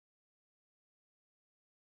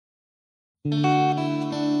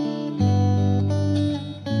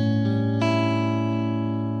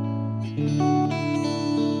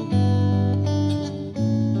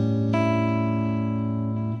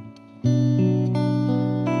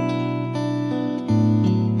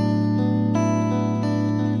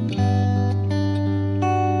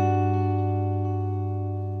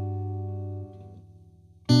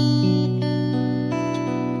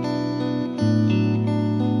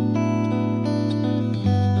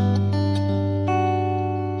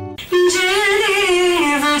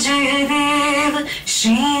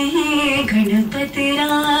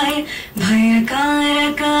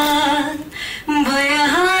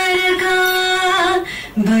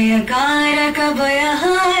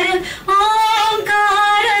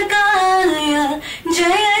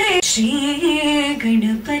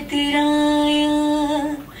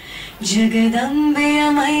ಜಗದಂಬೆಯ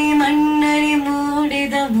ಮೈ ಮಣ್ಣರಿ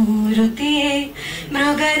ಮೂಡಿದ ಮೂರುತಿಯೇ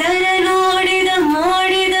ಮೃಗದರ ನೋಡಿದ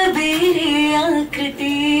ಮೋಡಿದ ಬೇರೆಯ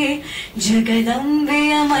ಕೃತಿಯೇ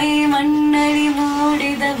ಜಗದಂಬೆಯ ಮೈ ಮಣ್ಣರಿ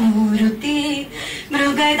ಮೂಡಿದ ಮೂರುತಿಯೇ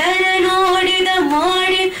ಮೃಗದರ ನೋಡಿದ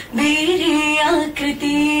ಮೋಡಿ ಬೇರೆಯ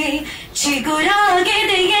ಕೃತಿಯೇ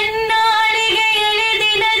ಚಿಗುರಾಗಿದೆ ಎನ್ನಾಳಿಗೆ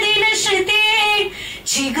ಎಳೆದಿನ ದಿನ ಶ್ರುತಿಯೇ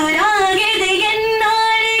ಚಿಗುರಾಗಿದೆ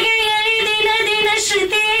ಎನ್ನಾಳಿಗೆ ಎಳೆದಿನ ದಿನ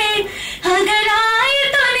ಶ್ರುತಿಯೇ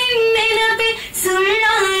ಹಗಲಾಯಿತು ನಿನ್ನೆನಪಿ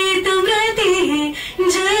ಸುಳ್ಳಾಯಿತು ಮೃತಿ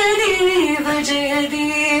ಜಯದೇವ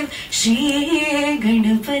ಜಯದೇವ್ ಶ್ರೀ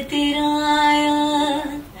ಗಣಪತಿ ರಾಯ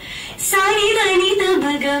ಸಾನಿ ಧನಿ ಧಮ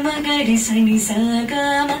ಗಮ ಗರಿ ಸನಿ ಸ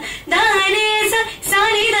ಗಮ ದಾನಿ ಸ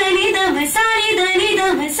ಸಾನಿ ಧನಿ ಧಮ ಸಾನಿ ಧನಿ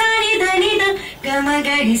ಧಮ ಸಾನಿ ಧನಿ ಧ ಗಮ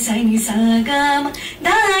ಗರಿ ಸನಿ ಸ ಗಮ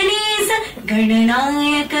ದಾನಿ ಸ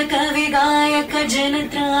ಗಣನಾಯಕ ಕವಿ ಗಾಯಕ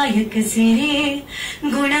ಜನತ್ರಾಯಕ ಸಿರಿ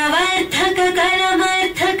ಗುಣವರ್ಧಕ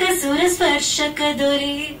ಕಲಮರ್ಥಕ ಸುರ ಸ್ಪರ್ಶಕ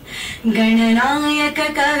ದೊರೆ ಗಣನಾಯಕ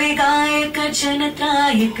ಕವಿ ಗಾಯಕ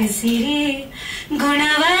ಜನತ್ರಾಯಕ ಸಿರಿ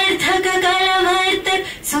ಗುಣವರ್ಧಕ ಕಲಮರ್ಥಕ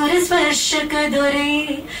ಸುರ ಸ್ಪರ್ಶಕ ದೊರೆ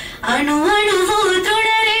ಅಣು ಅಣುವು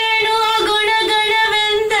ತೃಣರೇಣು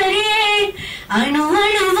ಗುಣಗಣವೆಂದರೆ ಅಣು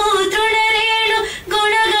ಅಣುವು ತೃಣರೇಣು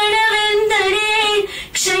ಗುಣಗಣವೆಂದರೆ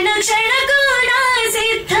ಕ್ಷಣ ಕ್ಷಣ ಕೂಡ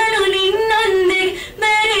ಸಿದ್ಧನು ನಿನ್ನೊಂದೆ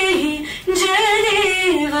ಬರೆ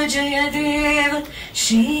ಜಯದೇವ ಜಯದೇವ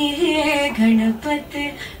ಶ್ರೀ ಗಣಪತಿ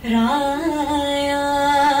ರಾಯ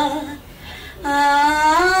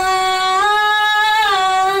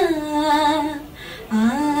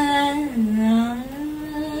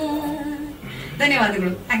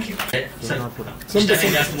ಧನ್ಯವಾದಗಳು. Thank you sir.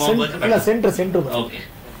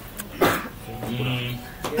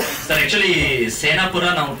 Actually Senapura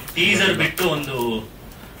ನಾವು ಟೀಸರ್ ಬಿಟ್ಟು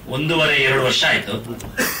 1.5-2 ವರ್ಷ ಆಯ್ತು.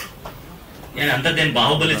 ಏನ್ ಅಂತದ್ದೇನ್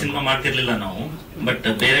ಬಾಹುಬಲಿ ಸಿನಿಮಾ ಮಾಡ್ತಿರ್ಲಿಲ್ಲ ನಾವು, ಬಟ್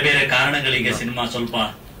ಬೇರೆ ಬೇರೆ ಕಾರಣಗಳಿಗೆ ಸಿನಿಮಾ ಸ್ವಲ್ಪ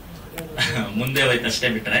ಮುಂದೆ ಹೋಯ್ತು ಅಷ್ಟೇ.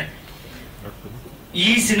 ಬಿಟ್ರೆ ಈ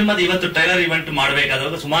ಸಿನಿಮಾದ ಇವತ್ತು ಟ್ರೈಲರ್ ಇವೆಂಟ್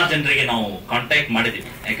ಮಾಡ್ಬೇಕಾದಾಗ ಸುಮಾರು ಜನರಿಗೆ ನಾವು ಕಾಂಟ್ಯಾಕ್ಟ್ ಮಾಡಿದೀವಿ.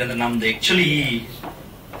 ಯಾಕಂದ್ರೆ ನಮ್ದು ಆಕ್ಚುಲಿ ಈ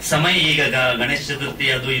ಸಮಯ ಈಗ ಗಣೇಶ ಚತುರ್ಥಿ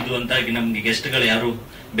ಅದು ಇದು ಅಂತ ನಮ್ಗೆ ಗೆಸ್ಟ್ಗಳು ಯಾರು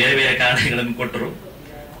ಬೇರೆ ಬೇರೆ ಕಾರಣಗಳನ್ನು ಕೊಟ್ಟರು.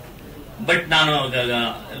 ಬಟ್ ನಾನು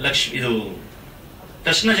ಇದು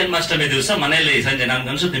ಕೃಷ್ಣ ಜನ್ಮಾಷ್ಟಮಿ ದಿವಸ ಮನೆಯಲ್ಲಿ ಸಂಜೆ ನನ್ಗೆ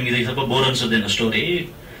ಅನ್ಸುತ್ತೆ, ನಿಮ್ಗೆ ಸ್ವಲ್ಪ bore ಅನ್ಸುತ್ತೇನೋ story.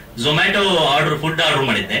 Zomato food order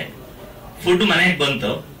ಮಾಡಿದ್ದೆ. ಫುಡ್ ಮನೆಗೆ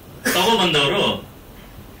ಬಂತು. ಬಂದವರು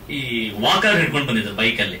ಈ ವಾಕರ್ ಹಿಡ್ಕೊಂಡು ಬಂದಿದ್ರು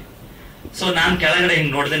ಬೈಕಲ್ಲಿ. ಸೊ ನಾನ್ ಕೆಳಗಡೆ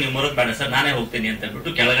ಹಿಂಗ್ ನೋಡಿದೆ, ನೀವು ಮರೋದ್ ಬೇಡ ಸರ್ ನಾನೇ ಹೋಗ್ತೀನಿ ಅಂತ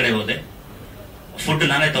ಹೇಳ್ಬಿಟ್ಟು ಕೆಳಗಡೆ ಹೋದೆ. ಫುಡ್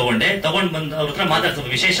ನಾನೇ ತಗೊಂಡ್ ಬಂದು ಅವ್ರ ಹತ್ರ ಮಾತಾಡ್ಸ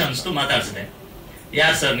ವಿಶೇಷ ಅನ್ಸ್ತು, ಮಾತಾಡ್ಸಿದೆ.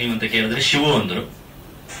 ಯಾರು ಸರ್ ನೀವು ಅಂತ ಕೇಳಿದ್ರೆ ಶಿವು ಅಂದ್ರು.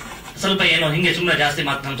 ಸ್ವಲ್ಪ ಏನೋ ಹಿಂಗೆ ಸುಮ್ಮನೆ ಜಾಸ್ತಿ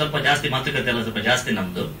ಸ್ವಲ್ಪ ಜಾಸ್ತಿ ಮಾತುಕತೆ ಎಲ್ಲ ಸ್ವಲ್ಪ ಜಾಸ್ತಿ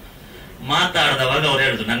ನಮ್ದು ಮಾತಾಡಿದವಾಗ ಅವ್ರು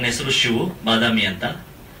ಹೇಳಿದ್ರು, ನನ್ನ ಹೆಸರು ಶಿವು ಬಾದಾಮಿ ಅಂತ,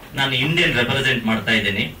 ನಾನು ಇಂಡಿಯನ್ ರೆಪ್ರೆಸೆಂಟ್ ಮಾಡ್ತಾ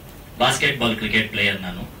ಇದ್ದೀನಿ, ಬಾಸ್ಕೆಟ್ಬಾಲ್ ಕ್ರಿಕೆಟ್ ಪ್ಲೇಯರ್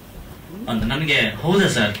ನಾನು ಅಂತ. ನನ್ಗೆ ಹೌದಾ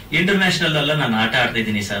ಸರ್, ಇಂಟರ್ನ್ಯಾಷನಲ್ ಎಲ್ಲ ನಾನು ಆಟ ಆಡ್ತಾ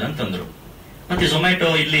ಇದ್ದೀನಿ ಸರ್ ಅಂತಂದ್ರು. ಮತ್ತೆ ಝೊಮ್ಯಾಟೊ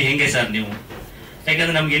ಇಲ್ಲಿ ಹೆಂಗೆ ಸರ್ ನೀವು,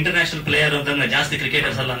 ಯಾಕಂದ್ರೆ ನಮ್ಗೆ ಇಂಟರ್ನ್ಯಾಷನಲ್ ಪ್ಲೇಯರ್ ಅಂತಂದ್ರೆ ಜಾಸ್ತಿ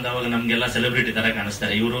ಕ್ರಿಕೆಟರ್ಸ್ ಅಲ್ಲ ಅಂದವಾಗ ನಮ್ಗೆಲ್ಲ ಸೆಲೆಬ್ರಿಟಿ ತರ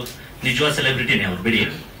ಕಾಣಿಸ್ತಾರೆ. ಇವರು ನಿಜವಾದ ಸೆಲೆಬ್ರಿಟಿನೇ ಅವ್ರು, ಬಿಡಿ.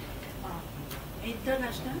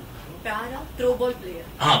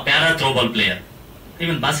 Para throwball player.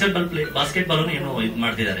 ಇವನ್ ಬಾಸ್ಕೆಟ್ಬಾಲ್ ಏನೋ ಇದು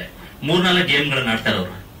ಮಾಡ್ತಿದ್ದಾರೆ. 3-4 ಗೇಮ್ಗಳನ್ನ ಆಡ್ತಾರೆ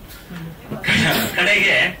ಅವರು.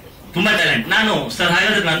 ಕಡೆಗೆ ತುಂಬಾ ಟ್ಯಾಲೆಂಟ್. ನಾನು ಸರ್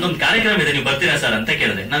ಹಾಗಾದ್ರೆ ನಂದೊಂದು ಕಾರ್ಯಕ್ರಮ ಇದೆ, ನೀವು ಬರ್ತೀರಾ ಸರ್ ಅಂತ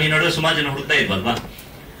ಕೇಳಿದೆ. ನಾವ್ ಈ ನಡುವೆ ಸುಮಾರು ಜನ ಹುಡುಕ್ತಾ ಇದ್ವಲ್ವಾ.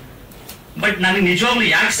 ಬಟ್ ನನಗೆ ನಿಜವಾಗ್ಲೂ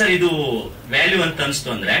ಯಾಕೆ ಸರ್ ಇದು ವ್ಯಾಲ್ಯೂ ಅಂತ ಅನ್ಸ್ತು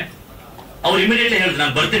ಅಂದ್ರೆ, ಅವ್ರು ಇಮಿಡಿಯೇಟ್ಲಿ ಹೇಳಿದ್ರು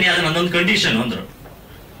ನಾನು ಬರ್ತೀನಿ, ಆದ್ರೆ ನಂದೊಂದು ಕಂಡೀಷನ್ ಅಂದ್ರು.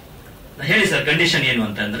 ಹೇಳಿ ಸರ್ ಕಂಡೀಷನ್ ಏನು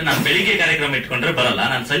ಅಂತಂದ್ರೆ, ನಾನು ಬೆಳಿಗ್ಗೆ ಕಾರ್ಯಕ್ರಮ ಇಟ್ಕೊಂಡ್ರೆ ಬರಲ್ಲ,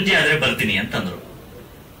 ನಾನು ಸಂಜೆ ಆದ್ರೆ ಬರ್ತೀನಿ ಅಂತಂದ್ರು.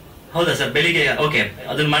 ಹೌದಾ ಸರ್, ಬೆಳಿಗ್ಗೆ ಓಕೆ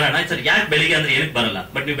ಅದನ್ನ ಮಾಡೋಣ ಸರ್. ಯಾಕೆ ಬೆಳಿಗ್ಗೆ ಅಂದ್ರೆ ಏನಕ್ಕೆ ಬರಲ್ಲ,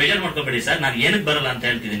 ಬಟ್ ನೀವು ಬೇಜಾರು ಮಾಡ್ಕೋಬೇಡಿ ಸರ್, ನಾನು ಏನಕ್ಕೆ ಬರಲ್ಲ ಅಂತ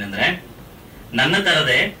ಹೇಳ್ತಿದ್ದೀನಿ ಅಂದ್ರೆ, ನನ್ನ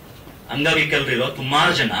ತರದೇ ಅಂಗವಿಕಲರಿರೋ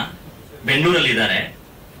ಸುಮಾರು ಜನ ಬೆಂಗಳೂರಲ್ಲಿ ಇದ್ದಾರೆ.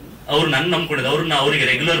 ಅವ್ರು ನನ್ನ ನಂಬ್ಕೊಂಡಿದ್ದು, ಅವ್ರಿಗೆ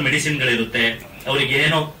ರೆಗ್ಯುಲರ್ ಮೆಡಿಸಿನ್ಗಳಿರುತ್ತೆ, ಅವ್ರಿಗೆ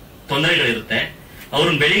ಏನೋ ತೊಂದರೆಗಳಿರುತ್ತೆ.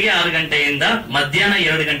 ಅವ್ರನ್ನ ಬೆಳಿಗ್ಗೆ 6 ಗಂಟೆಯಿಂದ ಮಧ್ಯಾಹ್ನ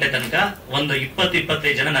 2 ಗಂಟೆ ತನಕ ಒಂದು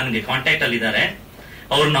 20-25 ಜನ ನನಗೆ ಕಾಂಟ್ಯಾಕ್ಟ್ ಅಲ್ಲಿ ಇದ್ದಾರೆ.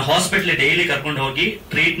 ಅವ್ರನ್ನ ಹಾಸ್ಪಿಟಲ್ ಡೈಲಿ ಕರ್ಕೊಂಡು ಹೋಗಿ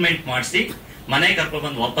ಟ್ರೀಟ್ಮೆಂಟ್ ಮಾಡಿಸಿ ಮನೆ ಕರ್ಕೊಂಡು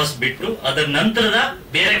ಬಂದು ವಾಪಸ್ ಬಿಟ್ಟು ಅದರ ನಂತರದ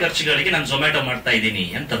ಬೇರೆ ಖರ್ಚುಗಳಿಗೆ ನಾನು ಝೊಮ್ಯಾಟೊ ಮಾಡ್ತಾ ಇದ್ದೀನಿ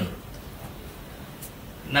ಅಂತಂದ್ರು.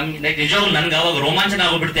 ನಮ್ಗೆ ನಿಜವಾಗ್ಲು ನನ್ಗೆ ಅವಾಗ ರೋಮಾಂಚನ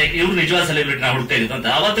ಆಗೋಗ್ಬಿಡ್ತೆ. ಇವ್ರು ನಿಜವಾದ ಸೆಲೆಬ್ರಿಟಿ ನಾವು ಹುಡ್ತಾ ಇದ್ದು ಅಂತ.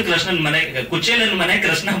 ಅವತ್ತು ಕೃಷ್ಣನ್ ಮನೆ ಕುಚೇಲನ್ ಮನೆ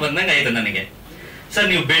ಕೃಷ್ಣ ಬಂದಂಗ ಆಯ್ತು ನನಗೆ. ಸರ್,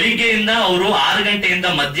 ನೀವು ಬೆಳಿಗ್ಗೆಯಿಂದ ಅವರು 6 ಗಂಟೆಯಿಂದ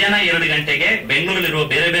ಮಧ್ಯಾಹ್ನ 2 ಗಂಟೆಗೆ ಬೆಂಗಳೂರಲ್ಲಿರುವ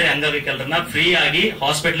ಬೇರೆ ಬೇರೆ ಅಂಗವಿಕಲರನ್ನ ಫ್ರೀ ಆಗಿ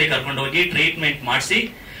ಹಾಸ್ಪಿಟಲ್ ಕರ್ಕೊಂಡು ಹೋಗಿ ಟ್ರೀಟ್ಮೆಂಟ್ ಮಾಡಿಸಿ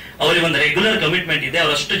ಅವ್ರಿಗೆ ಒಂದು ರೆಗ್ಯುಲರ್ ಕಮಿಟ್ಮೆಂಟ್ ಇದೆ.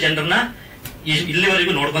 ಅವರಷ್ಟು ಜನರನ್ನ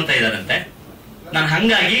ಇಲ್ಲಿವರೆಗೂ ನೋಡ್ಕೊಂತ ಇದಾರಂತೆ. ನಾನು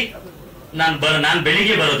ಹಂಗಾಗಿ ನಾನು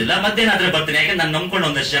ಬೆಳಿಗ್ಗೆ ಬರೋದಿಲ್ಲ, ಮಧ್ಯಾಹ್ನ ಆದ್ರೆ ಬರ್ತೀನಿ. ಯಾಕೆ ನಾನು ನಂಬ್ಕೊಂಡು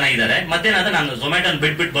ಒಂದಷ್ಟು ಜನ ಇದ್ದಾರೆ. ಮಧ್ಯಾಹ್ನ ಆದ್ರೆ ನಾನು ಝೊಮ್ಯಾಟೊ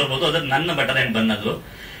ಬಿಟ್ಬಿಟ್ಟು ಬರ್ಬೋದು, ಅದ್ರ ನನ್ನ ಬಟರ್ ಏನ್ ಬನ್ನೋದು,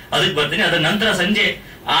 ಅದಕ್ಕೆ ಬರ್ತೀನಿ. ಅದ್ರ ನಂತರ ಸಂಜೆ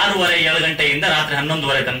 6:30-7 ಗಂಟೆಯಿಂದ ರಾತ್ರಿ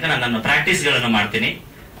 11:30 ತನಕ ನಾನು ನನ್ನ ಪ್ರಾಕ್ಟೀಸ್ ಗಳನ್ನ ಮಾಡ್ತೀನಿ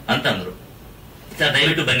ಅಂತಂದ್ರು. ಸರ್,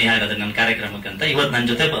 ದಯವಿಟ್ಟು ಬನ್ನಿ ಹಾಗಾದ್ರೆ ನನ್ನ ಕಾರ್ಯಕ್ರಮಕ್ಕಂತ. ಇವತ್ತು ನನ್ನ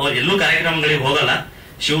ಜೊತೆ ಅವ್ರು ಎಲ್ಲೂ ಕಾರ್ಯಕ್ರಮಗಳಿಗೆ ಹೋಗಲ್ಲ,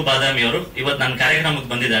 ಶಿವ ಬಾದಾಮಿ ಅವರು ಇವತ್ತು ನನ್ನ ಕಾರ್ಯಕ್ರಮಕ್ಕೆ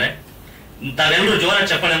ಬಂದಿದ್ದಾರೆ. ತಾವೆಲ್ಲರೂ ಜೋರ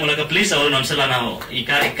ಚಪ್ಪಾಳೆ ಮೂಲಕ ಪ್ಲೀಸ್ ಅವರು ಒಂದ್ಸಲ ನಾವು ಈ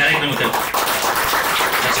ಕಾರ್ಯಕ್ರಮಕ್ಕೆ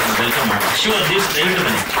ವೆಲ್ಕಮ್ ಮಾಡೋಣ. ಶಿವ ದಿವ್ಸ ದಯವಿಟ್ಟು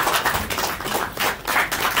ಬನ್ನಿ.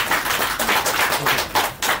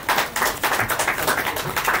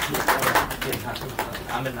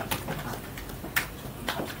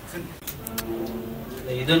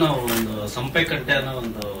 ಇದು ನಾವು ಒಂದು ಸಂಪೆಕಟ್ಟೆ ಅನ್ನೋ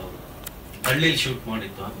ಒಂದು ಹಳ್ಳಿಲಿ ಶೂಟ್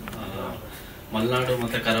ಮಾಡಿದ್ದು. ಮಲೆನಾಡು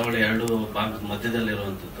ಮತ್ತೆ ಕರಾವಳಿ 2 ಭಾಗದ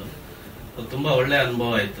ಮಧ್ಯದಲ್ಲಿರುವಂತದ್ದು. ತುಂಬಾ ಒಳ್ಳೆ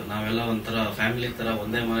ಅನುಭವ ಆಯ್ತು. ನಾವೆಲ್ಲ ಒಂಥರ ಫ್ಯಾಮಿಲಿ ತರ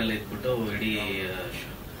ಒಂದೇ ಮನೇಲಿ ಇದ್ಬಿಟ್ಟು ಇಡೀ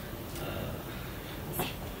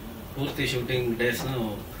ಪೂರ್ತಿ ಶೂಟಿಂಗ್ ಡೇಸ್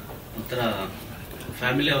ಒಂಥರ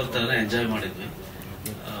ಫ್ಯಾಮಿಲಿ ಅವ್ರ ತರನೇ ಎಂಜಾಯ್ ಮಾಡಿದ್ವಿ.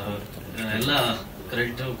 ಎಲ್ಲ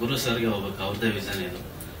ಕ್ರೆಡಿಟ್ ಗುರು ಸರ್ಗೆ ಹೋಗ್ಬೇಕು, ಅವ್ರದೇ ವಿಷನ್ ಇದು.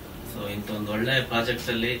 ಸೊ ಇಂಥ ಒಂದು ಒಳ್ಳೆ ಪ್ರಾಜೆಕ್ಟ್ಸ್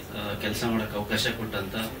ಅಲ್ಲಿ ಕೆಲಸ ಮಾಡಕ್ ಅವಕಾಶ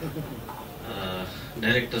ಕೊಟ್ಟಂತ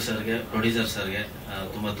ಡೈರೆಕ್ಟರ್ ಸರ್ಗೆ, ಪ್ರೊಡ್ಯೂಸರ್ ಸರ್ಗೆ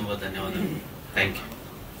ತುಂಬಾ ತುಂಬಾ ಧನ್ಯವಾದಗಳು. Thank you.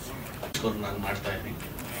 ನಾನು ಮಾಡ್ತಾ ಇದ್ದೀನಿ,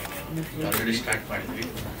 ಆಲ್ರೆಡಿ ಸ್ಟಾರ್ಟ್ ಮಾಡಿದ್ವಿ.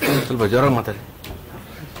 ಸ್ವಲ್ಪ ಜೋರ ಮಾತಾಡಿ,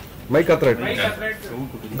 ಮೈಕ್ ಹತ್ರ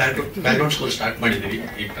ಬ್ಯಾಕ್ಗ್ರೌಂಡ್ ಸ್ಕೋರ್ ಸ್ಟಾರ್ಟ್ ಮಾಡಿದ್ವಿ.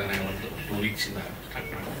 ಈಗ ತಾನೇ ಒಂದು 2 weeks ಇಂದ ಸ್ಟಾರ್ಟ್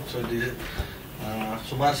ಮಾಡಿದ್ವಿ. ಸೊ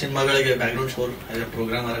ಸುಮಾರು ಸಿನಿಮಾಗಳಿಗೆ background score as A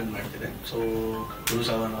programmer ಆಗಿ ಮಾಡ್ತಿದೆ. ಸೊ ಗುರು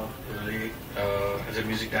ಸಾವನ್ ಇದರಲ್ಲಿ ಆಸ್ ಎ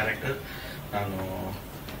ಮ್ಯೂಸಿಕ್ ಡೈರೆಕ್ಟರ್ ನಾನು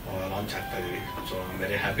ಲಾಂಚ್ ಆಗ್ತಾ ಇದೀವಿ. So I am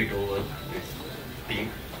very happy to work with team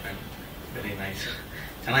and very nice.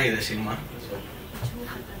 ಚೆನ್ನಾಗಿದೆ ಸಿನಿಮಾ. ಸೊ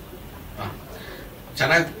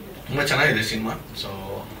ತುಂಬಾ ಚೆನ್ನಾಗಿದೆ ಸಿನಿಮಾ. ಸೊ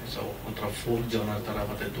ಒಂಥರ ಫೋಕ್ ಜೋನರ್ ತರ,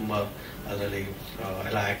 ಮತ್ತೆ ತುಂಬಾ ಅದರಲ್ಲಿ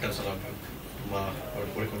ಎಲ್ಲ ಆಕ್ಟರ್ಸ್ ಎಲ್ಲ ತುಂಬಾ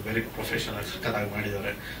ವೆರಿ ಪ್ರೊಫೆಷನಲ್ ಸಖತ್ತಾಗಿ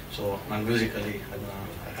ಮಾಡಿದ್ದಾರೆ. ಸೊ ನಾನು ಮ್ಯೂಸಿಕಲಿ ಅದನ್ನ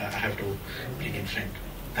I have to click in front.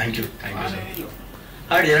 Thank you sir.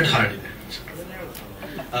 ಹಾಡು 2 ಹಾಡಿದೆ,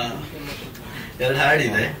 2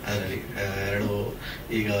 ಹಾಡಿದೆ ಅದರಲ್ಲಿ. 2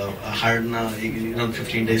 ಈಗ ಹಾಡನ್ನ ಈಗ ಇನ್ನೊಂದು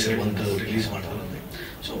 15 days ಒಂದು ರಿಲೀಸ್ ಮಾಡ್ತಾರೆ.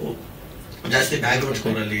 ಸೊ ಜಾಸ್ತಿ ಬ್ಯಾಕ್ಗ್ರೌಂಡ್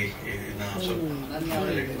ಸ್ಕೋರ್ ಅಲ್ಲಿ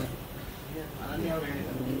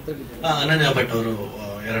ಅನನ್ಯ ಭಟ್ ಅವರು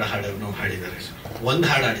 2 ಹಾಡನ್ನು ಹಾಡಿದ್ದಾರೆ. 1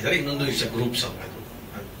 ಹಾಡು ಹಾಡಿದ್ದಾರೆ, ಇನ್ನೊಂದು ಇಟ್ಸ್ ಗ್ರೂಪ್ ಸಾಂಗ್.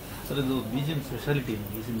 ಅದು ಬಿಜಿಎಂ ಸ್ಪೆಷಾಲಿಟಿ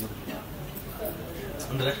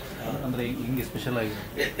ಅಂದ್ರೆ ಹಿಂಗೆ ಸ್ಪೆಷಲ್ ಆಗಿದೆ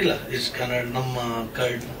ಇಲ್ಲ. ಇಸ್ ಕನ್ನಡ ನಮ್ಮ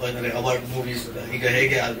ಅಂದ್ರೆ ಅವಾರ್ಡ್ ಮೂವೀಸ್ ಈಗ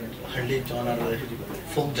ಹೇಗೆ ಹಳ್ಳಿ ಜಾನರ್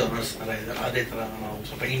ಫೋಕ್ ಜಾನರ್ಸ್ ತರ ಇದ್ದಾರೆ, ಅದೇ ತರ ನಾವು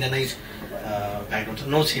ಸ್ವಲ್ಪ ಇಂಡಿಯನೈಸ್ ಬ್ಯಾಕ್ಗ್ರೌಂಡ್,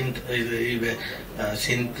 ನೋ ಸಿಂತ್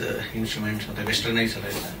ಸಿಂತ್ ಇನ್ಸ್ಟ್ರೂಮೆಂಟ್ಸ್ ಮತ್ತೆ ವೆಸ್ಟರ್ನೈಸ್ ಎಲ್ಲ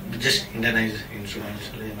ಇಲ್ಲ, ಜಸ್ಟ್ ಇಂಡಿಯನೈಸ್ ಇನ್ಸ್ಟ್ರೂಮೆಂಟ್ಸ್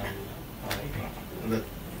ಅಲ್ಲಿ ನಾವು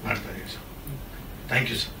ಮಾಡ್ತಾ ಇದೀವಿ sir. Thank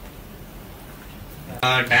you sir.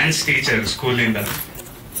 Dance teacher ಸ್ಕೂಲಿಂದ,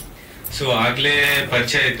 ಸೊ ಆಗ್ಲೇ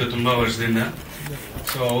ಪರಿಚಯ ಇತ್ತು ತುಂಬಾ ವರ್ಷದಿಂದ.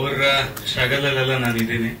 ಸೊ ಅವರ ಸ್ಟ್ರಗಲ್ ಅಲ್ಲೆಲ್ಲ ನಾನು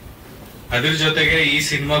ಇದ್ದೀನಿ. ಅದ್ರ ಜೊತೆಗೆ ಈ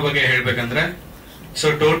ಸಿನಿಮಾ ಬಗ್ಗೆ ಹೇಳ್ಬೇಕಂದ್ರೆ ಸೊ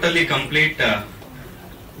ಟೋಟಲಿ ಕಂಪ್ಲೀಟ್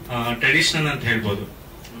ಟ್ರೆಡಿಷನಲ್ ಅಂತ ಹೇಳ್ಬೋದು.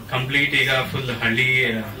 ಕಂಪ್ಲೀಟ್ ಈಗ ಫುಲ್ ಹಳ್ಳಿ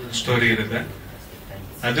ಸ್ಟೋರಿ ಇರುತ್ತೆ.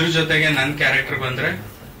 ಅದ್ರ ಜೊತೆಗೆ ನನ್ನ ಕ್ಯಾರೆಕ್ಟರ್ ಬಂದ್ರೆ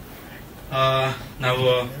ನಾವು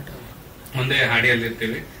ಮುಂದೆ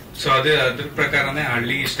ಹಾಡಿಯಲ್ಲಿರ್ತೀವಿ. ಸೊ ಅದ್ರ ಪ್ರಕಾರನೇ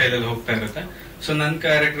ಹಳ್ಳಿ ಸ್ಟೈಲ್ ಅಲ್ಲಿ ಹೋಗ್ತಾ ಇರುತ್ತೆ. ಸೊ ನನ್ನ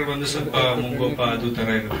ಕ್ಯಾರೆಕ್ಟರ್ ಬಂದು ಸ್ವಲ್ಪ ಮುಂಗೋಪ ಅದು ತರ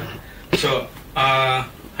ಇರುತ್ತೆ. ಸೊ ಆ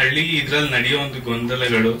ಹಳ್ಳಿ ಇದ್ರಲ್ಲಿ ನಡೆಯೋ ಒಂದು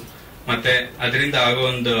ಗೊಂದಲಗಳು ಮತ್ತೆ ಅದರಿಂದ ಆಗೋ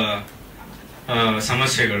ಒಂದು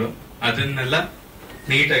ಸಮಸ್ಯೆಗಳು ಅದನ್ನೆಲ್ಲ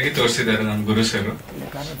ನೀಟಾಗಿ ತೋರಿಸಿದ್ದಾರೆ ನಮ್ಮ ಗುರು ಸರ್.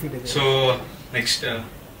 ಸೊ ನೆಕ್ಸ್ಟ್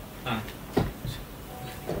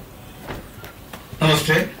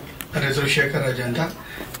ನಮಸ್ತೆ, ನನ್ನ ಹೆಸರು ಶೇಖರ್ ರಾಜ ಅಂತ.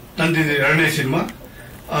 ನಂದು 2ನೇ ಸಿನಿಮಾ.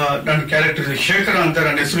 ನನ್ನ ಕ್ಯಾರೆಕ್ಟರ್ ಶೇಖರ ಅಂತ,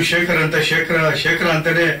 ನನ್ನ ಹೆಸರು ಶೇಖರ್ ಅಂತ. ಶೇಖರ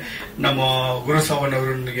ಅಂತಾನೆ ನಮ್ಮ ಗುರು ಸಾವನ್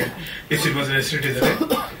ಅವರು ನನಗೆ ಈ ಸಿನಿಮಾದಲ್ಲಿ ಹೆಸರಿಟ್ಟಿದ್ದಾರೆ.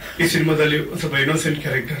 ಈ ಸಿನಿಮಾದಲ್ಲಿ ಸ್ವಲ್ಪ ಇನ್ನೋಸೆಂಟ್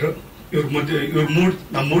ಕ್ಯಾರೆಕ್ಟರ್. ನಮ್ಮ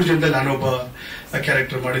 3 ಜನದಲ್ಲಿ ನಾನೊಬ್ಬ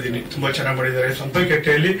ಕ್ಯಾರೆಕ್ಟರ್ ಮಾಡಿದ್ದೀನಿ. ತುಂಬಾ ಚೆನ್ನಾಗಿ ಮಾಡಿದ್ದಾರೆ.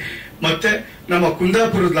 ಸಂಪೆಕಟ್ಟೆಯಲ್ಲಿ ಮತ್ತೆ ನಮ್ಮ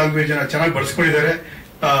ಕುಂದಾಪುರದ ಲ್ಯಾಂಗ್ವೇಜ್ ನ ಚೆನ್ನಾಗಿ ಬಳಸ್ಕೊಂಡಿದ್ದಾರೆ.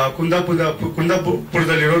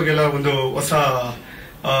 ಕುಂದಾಪುರದಲ್ಲಿರೋರ್ಗೆಲ್ಲ ಒಂದು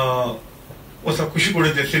ಹೊಸ ಖುಷಿ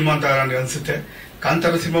ಕೊಡುತ್ತೆ ಸಿನಿಮಾ ಅಂತ ನನಗೆ ಅನ್ಸುತ್ತೆ.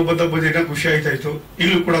 ಕಾಂತಾರ ಸಿನಿಮಾ ಬಂದ ಖುಷಿ ಆಯ್ತಾ ಇತ್ತು.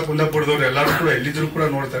 ಇಲ್ಲೂ ಕೂಡ ಕುಂದಾಪುರದವ್ರು ಎಲ್ಲರೂ ಕೂಡ ಎಲ್ಲಿದ್ರು ಕೂಡ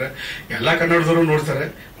ನೋಡ್ತಾರೆ, ಎಲ್ಲಾ ಕನ್ನಡದವರು ನೋಡ್ತಾರೆ.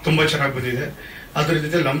 ತುಂಬಾ ಚೆನ್ನಾಗಿ ಬಂದಿದೆ. ಅದ್ರ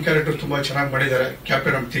ಜೊತೆ ನಮ್ ಕ್ಯಾರೆಕ್ಟರ್ ತುಂಬಾ ಚೆನ್ನಾಗಿ ಮಾಡಿದ್ದಾರೆ.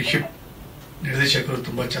 ಕ್ಯಾಪ್ಟನ್ ಆಫ್ ದಿ ಶಿಪ್ ನಿರ್ದೇಶಕರು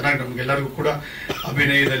ತುಂಬಾ ಚೆನ್ನಾಗಿ ನಮ್ಗೆಲ್ಲರಿಗೂ ಕೂಡ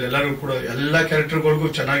ಅಭಿನಯದಲ್ಲಿ ಎಲ್ಲರಿಗೂ ಕೂಡ ಎಲ್ಲಾ ಕ್ಯಾರೆಕ್ಟರ್ಗಳಿಗೂ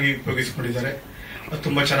ಚೆನ್ನಾಗಿ ಉಪಯೋಗಿಸಿಕೊಂಡಿದ್ದಾರೆ.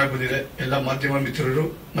 ತುಂಬಾ ಚೆನ್ನಾಗಿ ಬಂದಿದೆ. ಎಲ್ಲ ಮಾಧ್ಯಮ ಮಿತ್ರರು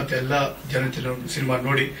ಮತ್ತೆ ಎಲ್ಲಾ ಜನತೆ ಸಿನಿಮಾ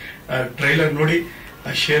ನೋಡಿ, ಟ್ರೈಲರ್ ನೋಡಿ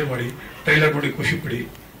ಶೇರ್ ಮಾಡಿ, ಟ್ರೈಲರ್ ನೋಡಿ ಖುಷಿ ಪಡಿ.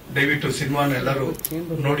 ದಯವಿಟ್ಟು ಸಿನಿಮಾನ ಎಲ್ಲರೂ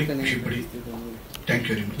ನೋಡಿ ಖುಷಿ ಪಡಿ. Thank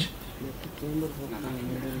you very much.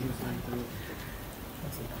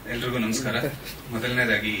 ಎಲ್ರಿಗೂ ನಮಸ್ಕಾರ.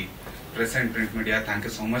 ಮೊದಲನೇದಾಗಿ press and print media thank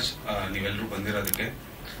you so much ನೀವೆಲ್ಲರೂ ಬಂದಿರೋದಕ್ಕೆ.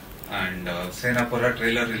 And Senapura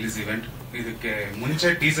trailer release event, ಇದಕ್ಕೆ ಮುಂಚೆ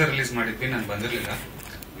ಟೀಸರ್ ರಿಲೀಸ್ ಮಾಡಿದ್ವಿ, ನಾನು ಬಂದಿರಲಿಲ್ಲ,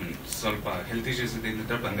 ಸ್ವಲ್ಪ ಹೆಲ್ತ್ ಇಶ್ಯೂಸ್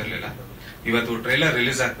ಇದ್ದಿದ್ರೆ ಬಂದಿರಲಿಲ್ಲ. ಇವತ್ತು ಟ್ರೈಲರ್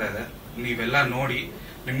ರಿಲೀಸ್ ಆಗ್ತಾ ಇದೆ. ನೀವೆಲ್ಲ ನೋಡಿ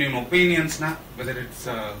ನಿಮ್ ಒಪಿನಿಯನ್ಸ್ ನ ವೆದರ್ ಇಟ್ಸ್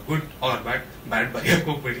ಗುಡ್ ಆರ್ ಬ್ಯಾಡ್ ಬರೆಯಕ್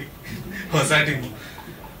ಹೋಗ್ಬೇಡಿ. ಹೊಸ ಟೀಮ್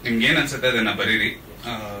ನಿಮ್ಗೆ ಏನ್ ಅನ್ಸುತ್ತೆ ಅದನ್ನ ಬರೀರಿ.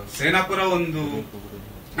 ಸೇನಾಪುರ ಒಂದು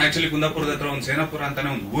ಆಕ್ಚುಲಿ ಕುಂದಾಪುರದ ಹತ್ರ ಒಂದು ಸೇನಾಪುರ ಅಂತಾನೆ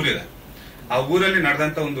ಒಂದು ಊರಿದೆ. ಆ ಊರಲ್ಲಿ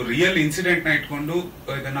ನಡೆದಂತ ಒಂದು ರಿಯಲ್ ಇನ್ಸಿಡೆಂಟ್ ನ ಇಟ್ಕೊಂಡು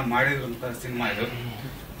ಇದನ್ನ ಮಾಡಿದಂತ ಸಿನಿಮಾ ಇದು.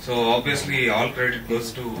 So obviously all credit goes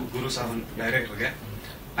to ಗುರು ಸಾವನ್ ಡೈರೆಕ್ಟರ್ಗೆ.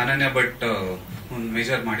 ಅನನ್ಯ ಭಟ್ ಒಂದು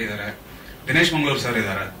ಮೇಜರ್ ಮಾಡಿದ್ದಾರೆ. ದಿನೇಶ್ ಮಂಗಳೂರ್ ಸರ್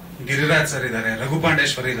ಇದಾರೆ, ಗಿರಿರಾಜ್ ಸರ್ ಇದಾರೆ, ರಘು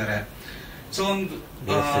ಪಾಂಡೇಶ್ವರ್ ಇದಾರೆ. ಸೊ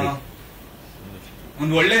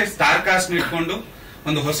ಒಂದು ಒಳ್ಳೆ ಸ್ಟಾರ್ ಕಾಸ್ಟ್ ಇಟ್ಕೊಂಡು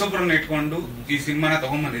ಒಂದು ಹೊಸೊಬ್ಬರನ್ನ ಇಟ್ಕೊಂಡು ಈ ಸಿನಿಮಾನ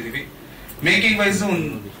ತಗೊಂಡ್ ಬಂದಿದೀವಿ. ಮೇಕಿಂಗ್ ವೈಸ್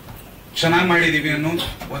ಒಂದು ಚೆನ್ನಾಗಿ ಮಾಡಿದೀವಿ ಅನ್ನೋ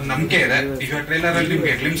ಒಂದು ನಂಬಿಕೆ ಇದೆ. ಈಗ ಟ್ರೈಲರ್ ಅಲ್ಲಿ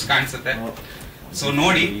ನಿಮ್ಗೆ ಗ್ಲಿಮ್ಸ್ ಕಾಣಿಸುತ್ತೆ. ಸೊ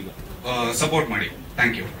ನೋಡಿ ಸಪೋರ್ಟ್ ಮಾಡಿ.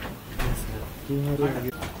 Thank you.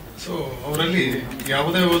 ಸೊ ಅವರಲ್ಲಿ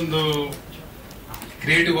ಯಾವುದೇ ಒಂದು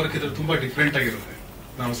ಕ್ರಿಯೇಟಿವ್ ವರ್ಕ್ ಇದ್ರೆ ತುಂಬಾ ಡಿಫ್ರೆಂಟ್ ಆಗಿರುತ್ತೆ.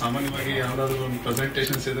 ನಾವು ಸಾಮಾನ್ಯವಾಗಿ ಯಾವ್ದಾದ್ರು ಒಂದು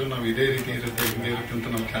ಪ್ರೆಸೆಂಟೇಷನ್ಸ್ ಇದ್ರೆ ನಾವು ಇದೇ ರೀತಿ ಇರುತ್ತೆ ಹಿಂಗೆ ಇರುತ್ತೆ ಅಂತ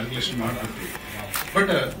ನಾವು ಕ್ಯಾಲ್ಕುಲೇಷನ್ ಮಾಡ್ತೀವಿ.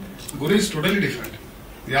 But Guru is totally different.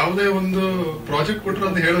 ಯಾವುದೇ ಒಂದು ಪ್ರಾಜೆಕ್ಟ್ ಕೊಟ್ಟರು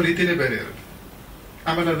ಅದು ಹೇಳೋ ರೀತಿನೇ ಬೇರೆ ಇರುತ್ತೆ.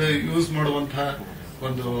 ಆಮೇಲೆ ಅದು ಯೂಸ್ ಮಾಡುವಂತಹ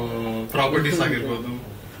ಒಂದು ಪ್ರಾಪರ್ಟೀಸ್ ಆಗಿರ್ಬೋದು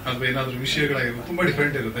ಅಥವಾ ಏನಾದ್ರು ವಿಷಯಗಳಾಗಿರ್ಬೋದು ತುಂಬಾ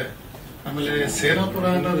ಡಿಫ್ರೆಂಟ್ ಇರುತ್ತೆ. ಆಮೇಲೆ ಸೇನಾಪುರ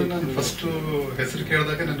ಅನ್ನೋದು ನಾನು ಫಸ್ಟ್ ಹೆಸರು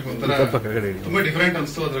ಕೇಳಿದಾಗ ನನಗೆ ಒಂಥರ ತುಂಬಾ ಡಿಫ್ರೆಂಟ್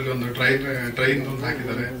ಅನಿಸ್ತು. ಅದರಲ್ಲಿ ಒಂದು ಟ್ರೈನ್ ಒಂದು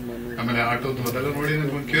ಹಾಕಿದ್ದಾರೆ, ಆಮೇಲೆ ಆಟೋದು ಅದೆಲ್ಲ ನೋಡಿ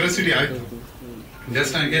ನನಗೆ ಒಂದು ಕ್ಯೂರಿಯಾಸಿಟಿ ಆಯ್ತು.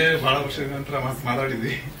 ಜಸ್ಟ್ ನನಗೆ ಬಹಳ ವರ್ಷದ ನಂತರ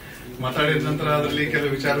ಮಾತಾಡಿದ ನಂತರ ಅದರಲ್ಲಿ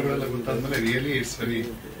ಕೆಲವು ವಿಚಾರಗಳೆಲ್ಲ ಗೊತ್ತಾದ್ಮೇಲೆ ರಿಯಲಿ ಇಟ್ಸ್ ವೆರಿ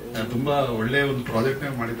ತುಂಬಾ ಒಳ್ಳೆ ಒಂದು ಪ್ರಾಜೆಕ್ಟ್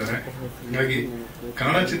ಮಾಡಿದ್ದಾರೆ. ಹಾಗಾಗಿ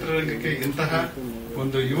ಕನ್ನಡ ಚಿತ್ರರಂಗಕ್ಕೆ ಇಂತಹ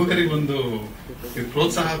ಒಂದು ಯುವಕರಿಗೆ ಒಂದು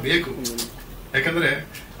ಪ್ರೋತ್ಸಾಹ ಬೇಕು. ಯಾಕಂದ್ರೆ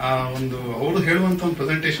ಆ ಒಂದು ಅವರು ಹೇಳುವಂತ ಒಂದು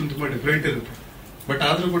ಪ್ರೆಸೆಂಟೇಷನ್ ತುಂಬಾ ಡಿಫ್ರೆಂಟ್ ಇರುತ್ತೆ, ಬಟ್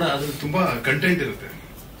ಆದ್ರೂ ಕೂಡ ಅದ್ರಲ್ಲಿ ತುಂಬಾ ಕಂಟೆಂಟ್ ಇರುತ್ತೆ.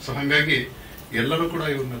 ಸೊ ಹಾಗಾಗಿ ಎಲ್ಲರೂ ಕೂಡ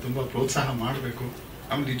ಇವ್ರನ್ನ ತುಂಬಾ ಪ್ರೋತ್ಸಾಹ ಮಾಡಬೇಕು.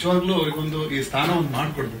 ಆಮೇಲೆ ನಿಜವಾಗ್ಲೂ ಅವರಿಗೊಂದು ಈ ಸ್ಥಾನವನ್ನು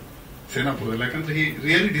ಮಾಡ್ಕೊಡ್ಬೇಕು ಸೇನಾಪುರದಲ್ಲಿ. ಯಾಕಂದ್ರೆ ಈ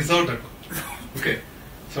really deserve that. Okay,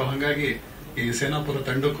 so ಹಾಗಾಗಿ ಈ ಸೇನಾಪುರ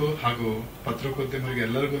ತಂಡಕ್ಕೂ ಹಾಗೂ ಪತ್ರಿಕೋದ್ಯಮರಿಗೆ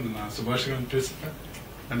ಎಲ್ಲರಿಗೂ ನನ್ನ ಶುಭಾಶಯಗಳನ್ನು ತಿಳಿಸುತ್ತಾ,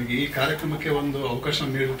 ನನಗೆ ಈ ಕಾರ್ಯಕ್ರಮಕ್ಕೆ ಒಂದು ಅವಕಾಶ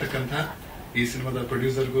ನೀಡಿರ್ತಕ್ಕಂಥ ಈ ಸಿನಿಮಾದ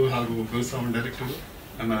ಪ್ರೊಡ್ಯೂಸರ್ಗೂ ಹಾಗೂ ಗುರುಸ್ವಾಮಿ ಡೈರೆಕ್ಟರ್ಗೂ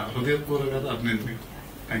ನನ್ನ ಹೃದಯಪೂರ್ವಕವಾದ ಅಭಿನಂದನೆಗಳು.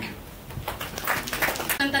 ಥ್ಯಾಂಕ್ ಯು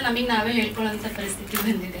ಅಂತ ನಮಗೆ ನಾವೇ ಹೇಳ್ಕೊಳ್ಳುವಂತ ಪರಿಸ್ಥಿತಿ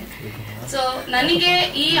ಬಂದಿದೆ. ಸೊ ನನಗೆ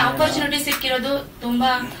ಈ ಆಪರ್ಚುನಿಟಿ ಸಿಕ್ಕಿರೋದು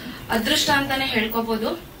ತುಂಬಾ ಅದೃಷ್ಟ ಅಂತಾನೆ ಹೇಳ್ಕೋಬಹುದು.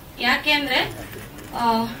 ಯಾಕೆ ಅಂದ್ರೆ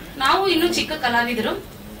ನಾವು ಇನ್ನು ಚಿಕ್ಕ ಕಲಾವಿದರು,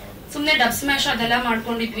 ಸುಮ್ನೆ ಡಬ್ ಸ್ಮ್ಯಾಶ್ ಅದೆಲ್ಲ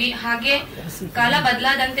ಮಾಡ್ಕೊಂಡಿದ್ವಿ. ಹಾಗೆ ಕಾಲ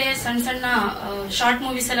ಬದಲಾದಂತೆ ಸಣ್ಣ ಸಣ್ಣ ಶಾರ್ಟ್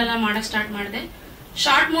ಮೂವೀಸ್ ಎಲ್ಲ ಮಾಡಕ್ ಸ್ಟಾರ್ಟ್ ಮಾಡಿದೆ.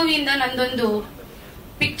 ಶಾರ್ಟ್ ಮೂವಿಯಿಂದ ನಂದೊಂದು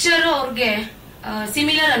ಪಿಕ್ಚರ್ ಅವ್ರಿಗೆ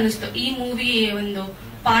ಸಿಮಿಲರ್ ಅನ್ನಿಸ್ತು ಈ ಮೂವಿ ಒಂದು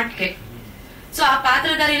ಪಾರ್ಟ್ಗೆ. ಸೊ ಆ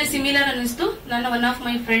ಪಾತ್ರಧಾರಿಯಲ್ಲಿ ಸಿಮಿಲರ್ ಅನ್ನಿಸ್ತು. ನನ್ನ one of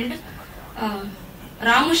my friend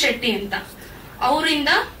Ramu Shetty ಅಂತ, ಅವರಿಂದ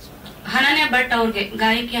ಅನನ್ಯ ಭಟ್ ಅವ್ರಿಗೆ,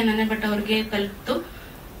 ಗಾಯಕಿ ಅನನ್ಯ ಭಟ್ ಅವ್ರಿಗೆ ತಲುಪ್ತು.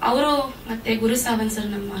 ಅವರು ಮತ್ತೆ ಗುರು ಸಾವನ್ ಸರ್,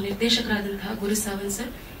 ನಮ್ಮ ನಿರ್ದೇಶಕರಾದಂತಹ ಗುರು ಸಾವನ್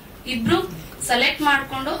ಸರ್ ಇಬ್ರು ಸೆಲೆಕ್ಟ್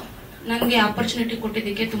ಮಾಡ್ಕೊಂಡು ನನ್ಗೆ ಆಪರ್ಚುನಿಟಿ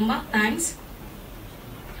ಕೊಟ್ಟಿದ್ದಕ್ಕೆ ತುಂಬಾ ಥ್ಯಾಂಕ್ಸ್.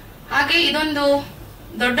 ಹಾಗೆ ಇದೊಂದು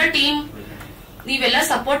ದೊಡ್ಡ ಟೀಮ್, ನೀವೆಲ್ಲ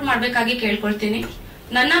ಸಪೋರ್ಟ್ ಮಾಡ್ಬೇಕಾಗಿ ಕೇಳ್ಕೊಳ್ತೀನಿ.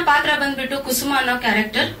 ನನ್ನ ಪಾತ್ರ ಬಂದ್ಬಿಟ್ಟು ಕುಸುಮ ಅನ್ನೋ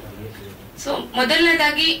ಕ್ಯಾರೆಕ್ಟರ್. ಸೊ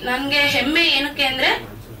ಮೊದಲನೇದಾಗಿ ನನ್ಗೆ ಹೆಮ್ಮೆ ಏನಕ್ಕೆ ಅಂದ್ರೆ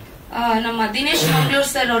ನಮ್ಮ ದಿನೇಶ್ ಮಂಗಳೂರ್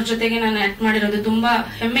ಸರ್ ಅವ್ರ ಜೊತೆಗೆ ನಾನು ಆಕ್ಟ್ ಮಾಡಿರೋದು ತುಂಬಾ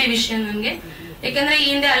ಹೆಮ್ಮೆ ವಿಷಯ ನನ್ಗೆ. ಯಾಕಂದ್ರೆ ಈ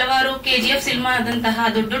ಹಿಂದೆ ಹಲವಾರು KGF ಸಿನಿಮಾ ಆದಂತಹ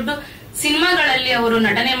ದೊಡ್ಡ ದೊಡ್ಡ ಸಿನಿಮಾಗಳಲ್ಲಿ ಅವರು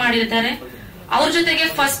ನಟನೆ ಮಾಡಿರ್ತಾರೆ. ಅವ್ರ ಜೊತೆಗೆ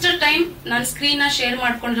ಫಸ್ಟ್ ಟೈಮ್ ನಾನು ಸ್ಕ್ರೀನ್ ನ ಶೇರ್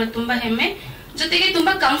ಮಾಡ್ಕೊಂಡಿರೋದು ತುಂಬಾ ಹೆಮ್ಮೆ. ಜೊತೆಗೆ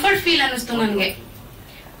ತುಂಬಾ ಕಂಫರ್ಟ್ ಫೀಲ್ ಅನ್ನಿಸ್ತು ನನ್ಗೆ.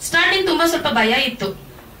 ಸ್ಟಾರ್ಟಿಂಗ್ ತುಂಬಾ ಸ್ವಲ್ಪ ಭಯ ಇತ್ತು,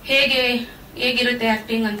 ಹೇಗಿರುತ್ತೆ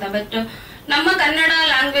ಆಕ್ಟಿಂಗ್ ಅಂತ. ಬಟ್ ನಮ್ಮ ಕನ್ನಡ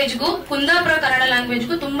ಲ್ಯಾಂಗ್ವೇಜ್ಗೂ ಕುಂದಾಪುರ ಕನ್ನಡ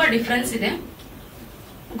ಲ್ಯಾಂಗ್ವೇಜ್ಗೂ ತುಂಬಾ ಡಿಫ್ರೆನ್ಸ್ ಇದೆ.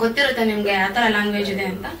 ಗೊತ್ತಿರುತ್ತೆ ನಿಮ್ಗೆ ಯಾವ ತರ ಲ್ಯಾಂಗ್ವೇಜ್ ಇದೆ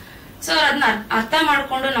ಅಂತ. ಸೊ ಅದನ್ನ ಅರ್ಥ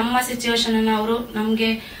ಮಾಡ್ಕೊಂಡು ನಮ್ಮ ಸಿಚುವೇಶನ್ ಅನ್ನ ಅವರು ನಮ್ಗೆ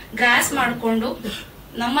ಗ್ರಾಸ್ ಮಾಡ್ಕೊಂಡು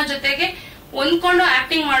ನಮ್ಮ ಜೊತೆಗೆ ಹೊಂದ್ಕೊಂಡು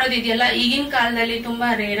ಆಕ್ಟಿಂಗ್ ಮಾಡೋದಿದೆಯಲ್ಲ, ಈಗಿನ ಕಾಲದಲ್ಲಿ ತುಂಬಾ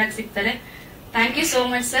ರೇರ್ ಆಗಿ ಸಿಗ್ತಾರೆ. Thank you so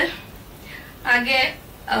much sir. ಹಾಗೆ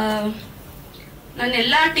ನನ್ನ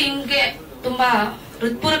ಎಲ್ಲಾ ಟೀಮ್ಗೆ ತುಂಬಾ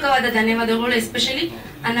ಹೃತ್ಪೂರ್ವಕವಾದ ಧನ್ಯವಾದಗಳು. ಎಸ್ಪೆಷಲಿ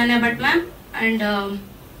ಅನನ್ಯ Bhat ma'am and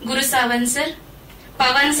Guru Saavn sir,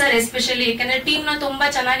 Pavan sir especially, ಯಾಕಂದ್ರೆ ಟೀಮ್ ನ ತುಂಬಾ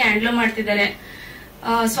ಚೆನ್ನಾಗಿ ಹ್ಯಾಂಡಲ್ ಮಾಡ್ತಿದ್ದಾರೆ.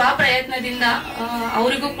 ಸ್ವಪ್ರಯತ್ನದಿಂದ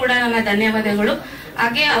ಅವರಿಗೂ ಕೂಡ ನನ್ನ ಧನ್ಯವಾದಗಳು.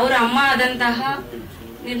 ಹಾಗೆ ಅವರ ಅಮ್ಮ ಆದಂತಹ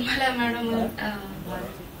ನಿರ್ಮಲಾ ಮೇಡಮ್,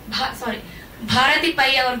 ಭಾರತಿ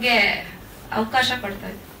ಪೈ ಅವ್ರಿಗೆ ಅವಕಾಶ ಕೊಡ್ತಾ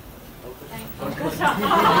ಇದ್ದಾರೆ.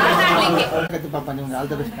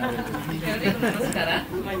 ನಮಸ್ಕಾರ.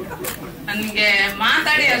 ನನ್ಗೆ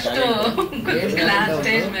ಮಾತಾಡಿ ಅಷ್ಟು ಗೊತ್ತಿಲ್ಲ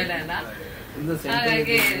ಸ್ಟೇಜ್ ಮೇಲೆ ಎಲ್ಲ,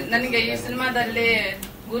 ಹಾಗಾಗಿ ನನಗೆ ಈ ಸಿನಿಮಾದಲ್ಲಿ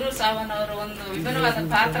ಗುರು ಸಾವನ್ ಅವರು ಒಂದು ವಿಭಿನ್ನವಾದ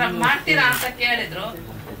ಪಾತ್ರ ಮಾಡ್ತೀರಾ ಅಂತ ಕೇಳಿದ್ರು.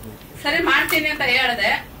 ಸರಿ ಮಾಡ್ತೀನಿ ಅಂತ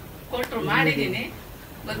ಹೇಳಿದೆ, ಕೊಟ್ರು, ಮಾಡಿದೀನಿ.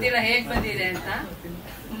 ಗೊತ್ತಿಲ್ಲ ಹೇಗ್ ಬಂದಿದೆ ಅಂತ.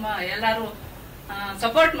 ತುಂಬಾ ಎಲ್ಲಾರು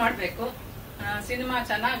ಸಪೋರ್ಟ್ ಮಾಡ್ಬೇಕು. ಸಿನಿಮಾ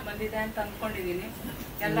ಚೆನ್ನಾಗಿ ಬಂದಿದೆ ಅಂತ ಅನ್ಕೊಂಡಿದೀನಿ.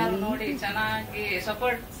 ಎಲ್ಲಾರು ನೋಡಿ ಚೆನ್ನಾಗಿ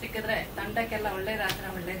ಸಪೋರ್ಟ್ ಸಿಕ್ಕಿದ್ರೆ ತಂಡಕ್ಕೆಲ್ಲ ಒಳ್ಳೇದಾದ್ರೆ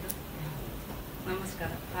ಒಳ್ಳೇದು.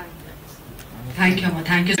 ನಮಸ್ಕಾರ.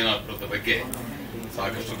 Thank you. ಬಗ್ಗೆ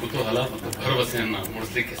ಸಾಕಷ್ಟು ಕುತೂಹಲ ಮತ್ತು ಭರವಸೆಯನ್ನ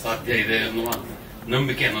ಮೂಡಿಸಲಿಕ್ಕೆ ಸಾಧ್ಯ ಇದೆ ಅನ್ನುವ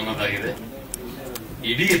ನಂಬಿಕೆ ನನ್ನದಾಗಿದೆ.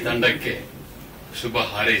 ಇಡೀ ತಂಡಕ್ಕೆ ಶುಭ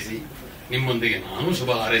ಹಾರೈಸಿ, ನಿಮ್ಮೊಂದಿಗೆ ನಾನು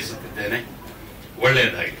ಶುಭ ಹಾರೈಸುತ್ತಿದ್ದೇನೆ.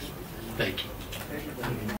 ಒಳ್ಳೆಯದಾಗಿ. Thank you.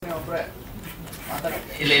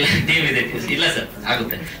 ಇಲ್ಲ ಟೀಮ್ ಇದೆ. ಇಲ್ಲ ಸರ್,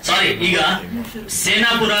 ಆಗುತ್ತೆ. ಸಾರಿ. ಈಗ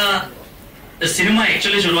ಸೇನಾಪುರ ಸಿನಿಮಾ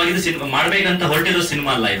ಆಕ್ಚುಲಿ ಶುರುವಾಗಿದ್ದು ಸಿನಿಮಾ ಮಾಡ್ಬೇಕಂತ ಹೊರಟಿರೋ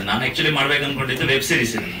ಸಿನಿಮಾ ಅಲ್ಲ ಇದು. ನಾನು ಆಕ್ಚುಲಿ ಮಾಡ್ಬೇಕು ಅನ್ಕೊಂಡಿದ್ದು ವೆಬ್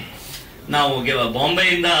ಸೀರೀಸ್ ಇದು. ನಾವು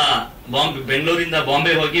ಬೆಂಗಳೂರಿಂದ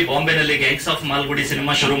ಬಾಂಬೆ ಹೋಗಿ ಬಾಂಬೆನಲ್ಲಿ ಗ್ಯಾಂಗ್ಸ್ ಆಫ್ ಮಾಲ್ಗುಡಿ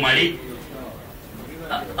ಸಿನಿಮಾ ಶುರು ಮಾಡಿ,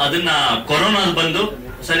 ಅದನ್ನ ಕೊರೋನಾ ಬಂದು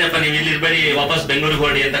ಸರಿಯಪ್ಪ ನೀವು ಇಲ್ಲಿ ಇರ್ಬೇಡಿ, ವಾಪಸ್ ಬೆಂಗಳೂರಿಗೆ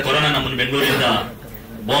ಹೊರಡಿ ಅಂತ ಕೊರೋನಾ ನಮ್ಮನ್ನು ಬೆಂಗಳೂರಿಂದ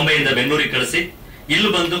ಬಾಂಬೆಯಿಂದ ಬೆಂಗಳೂರಿಗೆ ಕಳಿಸಿ ಇಲ್ಲಿ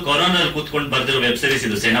ಬಂದು ಕೊರೋನಾದಲ್ಲಿ ಕೂತ್ಕೊಂಡು ಬರ್ದಿರೋ ವೆಬ್ ಸೀರೀಸ್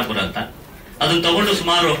ಇದು ಸೇನಾಪುರ ಅಂತ. ಅದನ್ನ ತಗೊಂಡು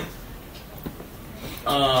ಸುಮಾರು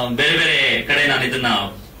ಬೇರೆ ಬೇರೆ ಕಡೆ ನಾನು ಇದನ್ನ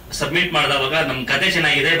ಸಬ್ಮಿಟ್ ಮಾಡಿದವಾಗ ನಮ್ ಕತೆ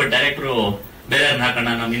ಚೆನ್ನಾಗಿದೆ, ಬಟ್ ಡೈರೆಕ್ಟರ್ ಬೇರೆಯವ್ರನ್ನ ಹಾಕೋಣ,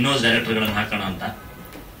 ನಮ್ ಇನ್ನೋಸ್ ಡೈರೆಕ್ಟರ್ ಗಳನ್ನ ಹಾಕೋಣ ಅಂತ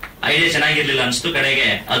ಐಡಿಯಾ ಚೆನ್ನಾಗಿರ್ಲಿಲ್ಲ ಅನ್ಸ್ತು. ಕಡೆಗೆ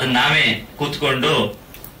ಅದನ್ನ ನಾವೇ ಕೂತ್ಕೊಂಡು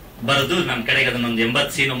ಬರೆದು ನಮ್ ಕಡೆಗೆ ಅದನ್ನೊಂದು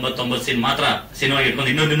 80 ಸೀನ್ 89 ಸೀನ್ ಮಾತ್ರ ಸಿನಿಮಾ ಇಟ್ಕೊಂಡು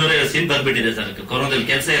 250 ಸೀನ್ ಬರ್ಬಿಟ್ಟಿದೆ ಸರ್. ಕೊರೋನಾದಲ್ಲಿ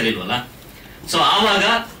ಕೆಲಸ ಇರಲಿಲ್ವಲ್ಲ. ಸೊ ಆವಾಗ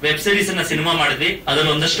ವೆಬ್ ಸೀರೀಸ್ ಅನ್ನ ಸಿನಿಮಾ ಮಾಡಿದ್ವಿ.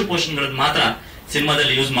 ಅದರಲ್ಲಿ ಒಂದಷ್ಟು ಪೋರ್ಷನ್ ಗಳನ್ನ ಮಾತ್ರ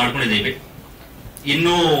ಸಿನಿಮಾದಲ್ಲಿ ಯೂಸ್ ಮಾಡ್ಕೊಂಡಿದ್ದೀವಿ.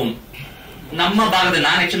 ಇನ್ನು ನಮ್ಮ ಭಾಗದಲ್ಲಿ,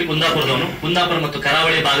 ನಾನು ಆಕ್ಚುಲಿ ಕುಂದಾಪುರದವನು, ಕುಂದಾಪುರ ಮತ್ತು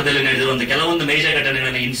ಕರಾವಳಿ ಭಾಗದಲ್ಲಿ ನಡೆದಿರುವಂತಹ ಕೆಲವೊಂದು ನೈಜ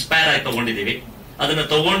ಘಟನೆಗಳನ್ನ ಇನ್ಸ್ಪೈರ್ ಆಗಿ ತಗೊಂಡಿದ್ದೀವಿ. ಅದನ್ನ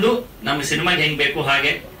ತಗೊಂಡು ನಮ್ಮ ಸಿನಿಮಾಗೆ ಹೆಂಗ್ ಬೇಕು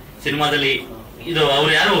ಹಾಗೆ ಸಿನಿಮಾದಲ್ಲಿ ಇದು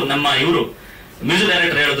ಅವ್ರು ಯಾರು ನಮ್ಮ ಇವರು ಮ್ಯೂಸಿಕ್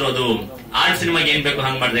ಡೈರೆಕ್ಟರ್ ಹೇಳಿದ್ರು, ಅದು ಆರ್ಟ್ ಸಿನಿಮಾಗೆ ಏನ್ ಬೇಕು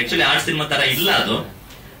ಹಂಗ್ ಮಾಡಿದೆ. ಆಕ್ಚುಲಿ ಆರ್ಟ್ ಸಿನಿಮಾ ತರ ಇಲ್ಲ ಅದು.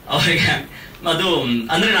 ಅವ್ರಿಗೆ ಅದು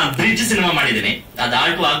ಅಂದ್ರೆ ನಾನು ಬ್ರಿಡ್ಜ್ ಸಿನಿಮಾ ಮಾಡಿದ್ದೀನಿ. ಅದು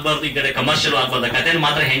ಆರ್ಟು ಆಗ್ಬಾರ್ದು, ಈ ಕಡೆ ಕಮರ್ಷಿಯಲ್ ಆಗ್ಬಾರ್ದು, ಕಥೆನ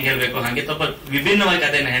ಮಾತ್ರ ಹೆಂಗ್ ಹೇಳ್ಬೇಕು ಹಾಗೆ ಸ್ವಲ್ಪ ವಿಭಿನ್ನವಾಗಿ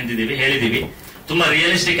ಕಥೆನ ಹೇಳಿದೀವಿ. ತುಂಬಾ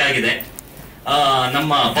ರಿಯಲಿಸ್ಟಿಕ್ ಆಗಿದೆ.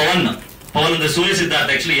 ನಮ್ಮ ಪವನ್ ಅಂದ್ರೆ ಸೂರ್ಯ ಸಿದ್ಧಾರ್ಥ,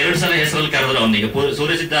 ಆಕ್ಚುಲಿ 2 ಸಲ ಹೆಸರಲ್ಲಿ ಕರೆದ್ರು ಅವನಿಗೆ.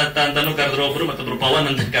 ಸೂರ್ಯ ಸಿದ್ಧಾರ್ಥ ಅಂತಾನು ಕರೆದ್ರು ಒಬ್ರು, ಮತ್ತೊಬ್ರು ಪವನ್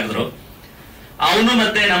ಅಂತ ಕರೆದ್ರು. ಅವನು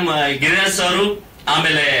ಮತ್ತೆ ನಮ್ಮ ಗಿರಿರಾಜ್ ಸರ್,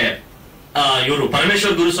 ಆಮೇಲೆ ಇವರು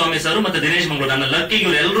ಪರಮೇಶ್ವರ್ ಗುರುಸ್ವಾಮಿ ಸರ್ ಮತ್ತೆ ದಿನೇಶ್ ಮಂಗಳೂರು. ನನ್ನ ಲಕ್ಕಿಗೆ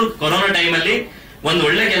ಇವ್ರು ಎಲ್ಲರೂ ಕೊರೋನಾ ಟೈಮ್ ಅಲ್ಲಿ ಒಂದು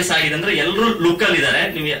ಒಳ್ಳೆ ಕೆಲಸ ಆಗಿದೆ ಅಂದ್ರೆ ಎಲ್ಲರೂ ಲುಕ್ ಅಲ್ಲಿ ಇದಾರೆ.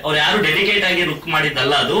 ನೀವು ಅವ್ರು ಯಾರು ಡೆಡಿಕೇಟ್ ಆಗಿ ಲುಕ್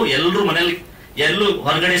ಮಾಡಿದ್ದಲ್ಲ ಅದು. ಎಲ್ಲರೂ ಮನೇಲಿ ಎಲ್ಲೂ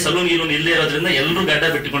ಹೊರಗಡೆ ಸಲೂನ್ ಗೀಲೂನ್ ಇಲ್ಲದೆ ಇರೋದ್ರಿಂದ ಎಲ್ಲರೂ ಗಡ್ಡ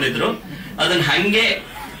ಬಿಟ್ಟುಕೊಂಡಿದ್ರು. ಅದನ್ನ ಹಂಗೆ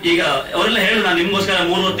ಈಗ ಅವರೆಲ್ಲ ಹೇಳು, ನಾನು ನಿಮ್ಗೋಸ್ಕರ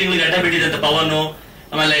 3 ತಿಂಗಳು ಗಡ್ಡ ಬಿಟ್ಟಿದೆ ಅಂತ ಪವನ್,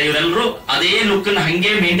 ಆಮೇಲೆ ಇವರೆಲ್ಲರೂ ಅದೇ ಲುಕ್ ನ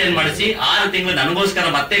ಹಂಗೆ ಮೇಂಟೈನ್ ಮಾಡಿಸಿ 6 ತಿಂಗಳು ನನಗೋಸ್ಕರ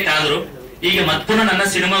ಮತ್ತೆ ಕಾದ್ರು. ಈಗ ಮತ್ ಪುನಃ ನನ್ನ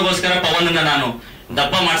ಸಿನಿಮಾಗೋಸ್ಕರ ಪವನ್ ಅನ್ನ ನಾನು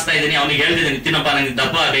ದಪ್ಪ ಮಾಡಿಸ್ತಾ ಇದ್ದೀನಿ. ಅವ್ನಿಗೆ ಹೇಳ್ತಿದ್ದೀನಿ, ತಿನ್ನಪ್ಪ ನಂಗೆ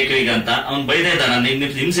ದಪ್ಪ ಬೇಕು ಈಗ ಅಂತ. ಅವ್ನು ಬೈದೇ ಇದ್ದ, ನಾನು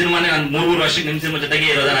ನಿಮ್ ಸಿನಿಮಾನೇ ನಾನು 3 ವರ್ಷಕ್ಕೆ ನಿಮ್ ಸಿನಿಮಾ ಜೊತೆಗೆ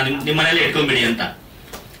ಇರೋದ, ನಾನು ನಿಮ್ ಮನೇಲಿ ಇಟ್ಕೊಂಡ್ಬಿಡಿ ಅಂತ.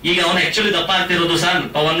 ಈಗ ಅವನು ಆಕ್ಚುಲಿ ದಪ್ಪ ಆಗ್ತಿರೋದು ಸರ್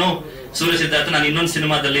ಪವನ್, ಸೂರ್ಯ ಸಿದ್ಧಾರ್ಥ. ನಾನು ಇನ್ನೊಂದು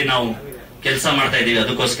ಸಿನಿಮಾದಲ್ಲಿ ನಾವು ಕೆಲಸ ಮಾಡ್ತಾ ಇದೀವಿ.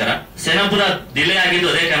 ಅದಕ್ಕೋಸ್ಕರ ಸೇನಾಪುರ ಡಿಲೇ ಆಗಿದ್ದು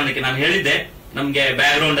ಅದೇ ಕಾರಣಕ್ಕೆ. ನಾನು ಹೇಳಿದ್ದೆ ನಮ್ಗೆ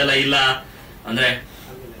ಬ್ಯಾಕ್ ಗ್ರೌಂಡ್ ಎಲ್ಲ ಇಲ್ಲ ಅಂದ್ರೆ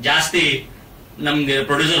ಜಾಸ್ತಿ ನಮ್ಗೆ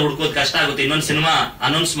ಪ್ರೊಡ್ಯೂಸರ್ ಹುಡ್ಕೋದ್ ಕಷ್ಟ ಆಗುತ್ತೆ. ಇನ್ನೊಂದು ಸಿನಿಮಾ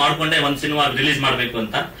ಅನೌನ್ಸ್ ಮಾಡ್ಕೊಂಡೆ ಒಂದ್ ಸಿನಿಮಾ ರಿಲೀಸ್ ಮಾಡ್ಬೇಕು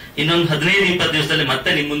ಅಂತ. ಇನ್ನೊಂದು 15-20 ದಿವಸದಲ್ಲಿ ಮತ್ತೆ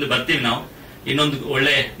ನಿಮ್ ಮುಂದೆ ಬರ್ತೀವಿ ನಾವು. ಇನ್ನೊಂದು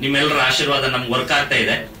ಒಳ್ಳೆ ನಿಮ್ಮೆಲ್ಲರ ಆಶೀರ್ವಾದ ನಮ್ಗೆ ವರ್ಕ್ ಆಗ್ತಾ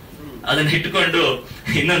ಇದೆ. ಅದನ್ನ ಇಟ್ಕೊಂಡು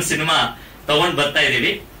ಇನ್ನೊಂದು ಸಿನಿಮಾ ತಗೊಂಡ್ ಬರ್ತಾ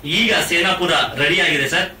ಇದೀವಿ. ಈಗ ಸೇನಾಪುರ ರೆಡಿ ಆಗಿದೆ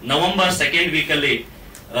ಸರ್. ನವೆಂಬರ್ 2nd ವೀಕ್ ಅಲ್ಲಿ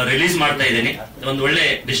ರಿಲೀಸ್ ಮಾಡ್ತಾ ಇದ್ದೀನಿ. ಒಂದು ಒಳ್ಳೆ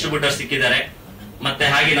ಡಿಸ್ಟ್ರಿಬ್ಯೂಟರ್ ಸಿಕ್ಕಿದ್ದಾರೆ. ಮತ್ತೆ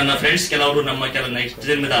ಹಾಗೆ ನನ್ನ ಫ್ರೆಂಡ್ಸ್ ಕೆಲವರು, ನಮ್ಮ ನೆಕ್ಸ್ಟ್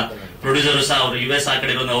ಸಿನಿಮಾದ ಪ್ರೊಡ್ಯೂಸರ್ ಸಹ ಅವರು US ಆ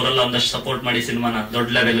ಕಡೆ ಇರೋದು, ಅವರೆಲ್ಲ ಒಂದಷ್ಟು ಸಪೋರ್ಟ್ ಮಾಡಿ ಸಿನಿಮಾನ ದೊಡ್ಡ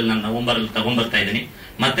ಲೆವೆಲ್ ನಾನು ನವೆಂಬರ್ ಅಲ್ಲಿ ತಗೊಂಡ್ಬರ್ತಾ ಇದ್ದೀನಿ.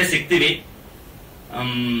 ಮತ್ತೆ ಸಿಗ್ತೀವಿ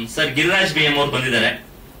ಸರ್. ಗಿರಿರಾಜ್ BM ಅವ್ರು ಬಂದಿದ್ದಾರೆ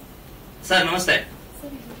ಸರ್. ನಮಸ್ತೆ.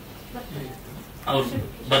 ಅವ್ರು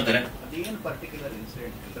ಬರ್ತಾರೆ.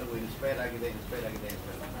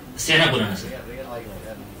 ಸೇನಾಪುರ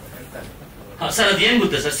ಸರ್, ಅದೇನ್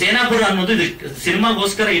ಗೊತ್ತಾ ಸರ್, ಸೇನಾಪುರ ಅನ್ನೋದು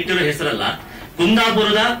ಸಿನಿಮಾಗೋಸ್ಕರ ಇಟ್ಟಿರೋ ಹೆಸರಲ್ಲ.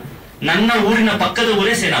 ಕುಂದಾಪುರದ ನನ್ನ ಊರಿನ ಪಕ್ಕದ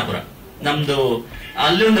ಊರೇ ಸೇನಾಪುರ. ನಮ್ದು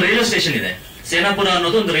ಅಲ್ಲಿ ಒಂದು ರೈಲ್ವೆ ಸ್ಟೇಷನ್ ಇದೆ. ಸೇನಾಪುರ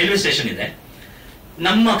ಅನ್ನೋದು ಒಂದು ರೈಲ್ವೆ ಸ್ಟೇಷನ್ ಇದೆ.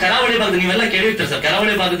 ನಮ್ಮ ಕರಾವಳಿ ಭಾಗದ ನೀವೆಲ್ಲ ಕೇಳಿರ್ತಾರೆ ಸರ್.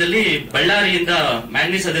 ಕರಾವಳಿ ಭಾಗದಲ್ಲಿ ಬಳ್ಳಾರಿಯಿಂದ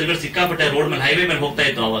ಮ್ಯಾಂಗ್ನೀಸ್ ಅದಿರುಗಳು ಸಿಕ್ಕಾಪಟ್ಟೆ ರೋಡ್ ಮೇಲೆ, ಹೈವೇ ಮೇಲೆ ಹೋಗ್ತಾ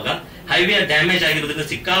ಇತ್ತು. ಅವಾಗ ಹೈವೇ ಡ್ಯಾಮೇಜ್ ಆಗಿರೋದ್ರಿಂದ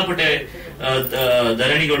ಸಿಕ್ಕಾಪಟ್ಟೆ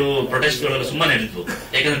ಧರಣಿಗಳು, ಪ್ರೊಟೆಸ್ಟ್ಗಳು ತುಂಬಾ ನಡೆದಿದ್ವು.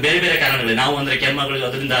 ಯಾಕಂದ್ರೆ ಬೇರೆ ಬೇರೆ ಕಾರಣಗಳು, ನಾವು ಅಂದ್ರೆ ಕೆಮ್ಮಗಳು,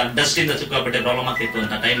 ಅದರಿಂದ ಡಸ್ಟ್ ಇಂದ ಸಿಕ್ಕಾಪಟ್ಟೆ ಪ್ರಾಬ್ಲಮ್ ಆಗ್ತಿತ್ತು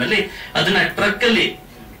ಅಂತ ಟೈಮಲ್ಲಿ ಅದನ್ನ ಟ್ರಕ್ ಅಲ್ಲಿ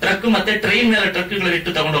ಟ್ರಕ್ ಮತ್ತೆ ಟ್ರೈನ್ ಮೇಲೆ ಟ್ರಕ್ಗಳು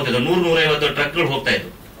ಇಟ್ಟು ತಗೊಂಡು ಹೋಗ್ತಿದ್ರು. 100-150 ಟ್ರಕ್ಗಳು ಹೋಗ್ತಾ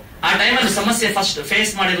ಇದ್ವು. ಆ ಟೈಮಲ್ಲಿ ಸಮಸ್ಯೆ ಫಸ್ಟ್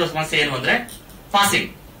ಫೇಸ್ ಮಾಡಿರೋ ಸಮಸ್ಯೆ ಏನು ಅಂದ್ರೆ ಪಾಸಿಂಗ್.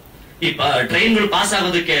 ಈ ಟ್ರೈನ್ಗಳು ಪಾಸ್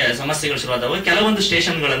ಆಗೋದಕ್ಕೆ ಸಮಸ್ಯೆಗಳು ಶುರುವಾದವು. ಕೆಲವೊಂದು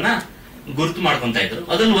ಸ್ಟೇಷನ್ಗಳನ್ನ ಗುರುತು ಮಾಡ್ಕೊಂತ ಇದ್ರು.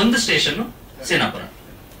 ಅದ್ರಲ್ಲಿ ಒಂದು ಸ್ಟೇಷನ್ ಸೇನಾಪುರ.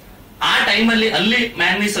 ಆ ಟೈಮಲ್ಲಿ ಅಲ್ಲಿ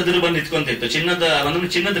ಮ್ಯಾಗ್ನೀಸ್ ಅದ್ರ ಬಂದು ನಿಂತ್ಕೊಂತಿತ್ತು.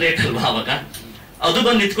 ಚಿನ್ನದ ರೇಟ್ ಅಲ್ವಾ ಅವಾಗ. ಅದು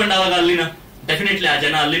ಬಂದು ನಿಂತ್ಕೊಂಡಾಗ ಅಲ್ಲಿನ ಡೆಫಿನೆಟ್ಲಿ ಆ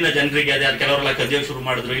ಜನ ಅಲ್ಲಿನ ಜನರಿಗೆ ಅದೇ ಕೆಲವರೆಲ್ಲ ಕದಿಯೋಕೆ ಶುರು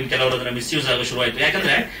ಮಾಡಿದ್ರು. ಇನ್ ಕೆಲವರು ಅದನ್ನ ಮಿಸ್ಯೂಸ್ ಆಗೋ ಶುರು ಆಯ್ತು.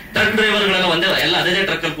 ಯಾಕಂದ್ರೆ ಟ್ರಕ್ ಡ್ರೈವರ್ಗಳೆಲ್ಲ ಒಂದೇ ಎಲ್ಲ ಅದೇ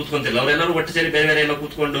ಟ್ರಕ್ ಅಲ್ಲಿ ಕೂತ್ಕೊಂತಿಲ್ಲ. ಅವರೆಲ್ಲರೂ ಒಟ್ಟು ಸೇರಿ ಬೇರೆ ಬೇರೆ ಎಲ್ಲ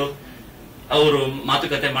ಕೂತ್ಕೊಂಡು ಅವರು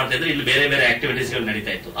ಮಾತುಕತೆ ಮಾಡ್ತಾ ಇದ್ರು. ಇಲ್ಲಿ ಬೇರೆ ಬೇರೆ ಆಕ್ಟಿವಿಟೀಸ್ ಗಳು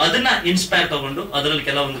ನಡೀತಾ ಇತ್ತು. ಅದನ್ನ ಇನ್ಸ್ಪೈರ್ ತಗೊಂಡು ಅದರಲ್ಲಿ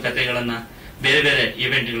ಕೆಲವೊಂದು ಕಥೆಗಳನ್ನ ಬೇರೆ ಬೇರೆ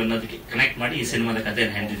ಇವೆಂಟ್ ಗಳನ್ನ ಅದಕ್ಕೆ ಕನೆಕ್ಟ್ ಮಾಡಿ ಈ ಸಿನಿಮಾದ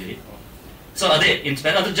ಕಥೆಯನ್ನು ಹೆಂದಿದೀವಿ. ಸೊ ಅದೇ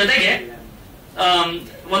ಇನ್ಸ್ಪೈರ್. ಅದ್ರ ಜೊತೆಗೆ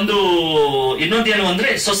ಒಂದು ಇನ್ನೊಂದೇನು ಅಂದ್ರೆ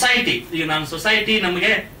ಸೊಸೈಟಿ. ಈಗ ನಾನು ಸೊಸೈಟಿ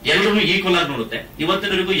ನಮಗೆ ಎಲ್ಲರೂ ಈಕ್ವಲ್ ಆಗಿ ನೋಡುತ್ತೆ.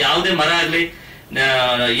 ಇವತ್ತಿನವರೆಗೂ ಯಾವುದೇ ಮರ ಆಗ್ಲಿ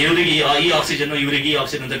ಇವರಿಗೆ ಈ ಆಕ್ಸಿಜನ್ ಇವರಿಗೆ ಈ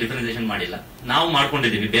ಆಕ್ಸಿಜನ್ ಅಂತ ಡಿಫರೆನ್ಸಿಯೇಷನ್ ಮಾಡಿಲ್ಲ. ನಾವು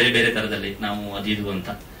ಮಾಡ್ಕೊಂಡಿದೀವಿ ಬೇರೆ ಬೇರೆ ತರದಲ್ಲಿ ನಾವು ಅದಿದು ಅಂತ.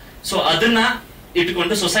 ಸೊ ಅದನ್ನ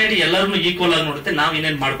ಇಟ್ಕೊಂಡು ಸೊಸೈಟಿ ಎಲ್ಲರನ್ನು ಈಕ್ವಲ್ ಆಗಿ ನೋಡುತ್ತೆ. ನಾವು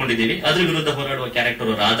ಇನ್ನೇನ್ ಮಾಡ್ಕೊಂಡಿದೀವಿ. ಅದ್ರ ವಿರುದ್ಧ ಹೋರಾಡುವ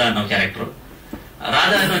ಕ್ಯಾರೆಕ್ಟರ್ ರಾಧಾ ಅನ್ನೋ ಕ್ಯಾರೆಕ್ಟರ್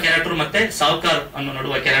ಮತ್ತೆ ಸಾವ್ಕಾರ್ ಅನ್ನೋ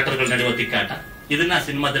ನಡುವ ಕ್ಯಾರೆಕ್ಟರ್ಗಳು ನಡೆಯುವ ತಿಕ್ಕಾಟ. ಇದನ್ನ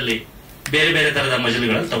ಸಿನಿಮಾದಲ್ಲಿ ಬೇರೆ ಬೇರೆ ತರದ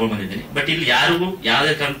ಮಜಲುಗಳಲ್ಲಿ ತಗೊಂಡ್ ಬಂದಿದ್ದೀನಿ. ಬಟ್ ಇಲ್ಲಿ ಯಾರಿಗೂ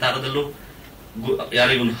ಯಾವುದೇ ತರದಲ್ಲೂ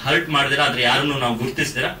ಯಾರಿಗೂ ಹರ್ಟ್ ಮಾಡಿದಿರ, ಆದ್ರೆ ಯಾರನ್ನು ನಾವು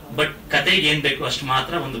ಗುರುತಿಸ್ದಿರ. ಬಟ್ ಕತೆಗೆ ಏನ್ ಬೇಕು ಅಷ್ಟು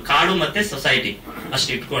ಮಾತ್ರ ಒಂದು ಕಾಡು ಮತ್ತೆ ಸೊಸೈಟಿ ಅಷ್ಟು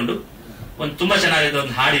ಇಟ್ಕೊಂಡು ಒಂದು ತುಂಬಾ ಚೆನ್ನಾಗಿದೆ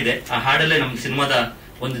ಒಂದು ಹಾಡಿದೆ. ಆ ಹಾಡಲ್ಲೇ ನಮ್ಗೆ ಸಿನಿಮಾದ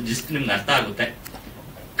ಒಂದು ಜಿಸ್ಟ್ ನಿಮ್ಗೆ ಅರ್ಥ ಆಗುತ್ತೆ.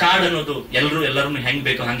 ಕಾಡ್ ಅನ್ನೋದು ಎಲ್ಲರನ್ನು ಹೆಂಗ್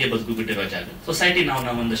ಬೇಕೋ ಹಂಗೆ ಬದುಕು ಬಿಟ್ಟಿರೋ ಜಾಗ. ಸೊಸೈಟಿ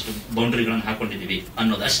ನಾವು ಒಂದಷ್ಟು ಬೌಂಡ್ರಿಗಳನ್ನು ಹಾಕೊಂಡಿದೀವಿ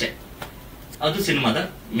ಅನ್ನೋದು ಅಷ್ಟೇ. ಅದು ಸಿನಿಮಾದ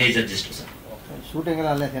ಮೇಜರ್ ಜಿಸ್ಟ್ ಸರ್. ಶೂಟಿಂಗ್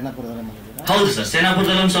ಅಲ್ಲೇ ಸೇನಾಪುರದಲ್ಲಿ ಮಾಡಿದ್ದೀರಾ? ಹೌದು ಸರ್,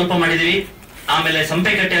 ಸೇನಾಪುರದಲ್ಲಿ ಒಂದು ಸ್ವಲ್ಪ ಮಾಡಿದೀವಿ. ಆಮೇಲೆ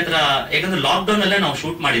ಸಂಪೆಕಟ್ಟೆ ಹತ್ರ, ಯಾಕಂದ್ರೆ ಲಾಕ್ ಡೌನ್ ಅಲ್ಲೇ ನಾವು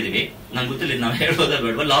ಶೂಟ್ ಮಾಡಿದೀವಿ. ನಂಗೆ ಗೊತ್ತಿಲ್ಲ ನಾವು ಹೇಳ್ಬೋದ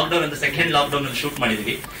ಬೇಡವಾ. ಲಾಕ್ ಡೌನ್ ಅಂತ ಸೆಕೆಂಡ್ ಲಾಕ್ ಡೌನ್ ಅಲ್ಲಿ ಶೂಟ್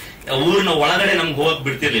ಮಾಡಿದೀವಿ. ಊರಿನ ಒಳಗಡೆ ನಮ್ಗೆ ಹೋಗಕ್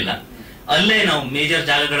ಬಿಡ್ತಿರ್ಲಿಲ್ಲ. ಅಲ್ಲೇ ನಾವು ಮೇಜರ್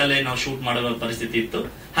ಜಾಗಗಳಲ್ಲೇ ನಾವು ಶೂಟ್ ಮಾಡುವ ಪರಿಸ್ಥಿತಿ ಇತ್ತು.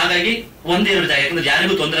 ಹಾಗಾಗಿ 1-2 ಜಾಗ, ಯಾಕಂದ್ರೆ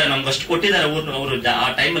ಯಾರಿಗೂ ತೊಂದರೆ ನಮ್ಗೆ ಅಷ್ಟು ಕೊಟ್ಟಿದ್ದಾರೆ ಅವರು ಆ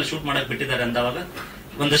ಟೈಮಲ್ಲಿ ಶೂಟ್ ಮಾಡಕ್ ಬಿಟ್ಟಿದ್ದಾರೆ ಅಂದವಾಗ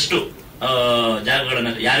ಒಂದಷ್ಟು ಜಾಗಗಳನ್ನ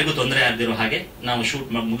ಯಾರಿಗೂ ತೊಂದರೆ ಆಗದಿರೋ ಹಾಗೆ ನಾವು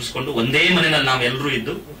ಶೂಟ್ ಮುಗಿಸ್ಕೊಂಡು ಒಂದೇ ಮನೆಯಲ್ಲಿ ನಾವು ಎಲ್ಲರೂ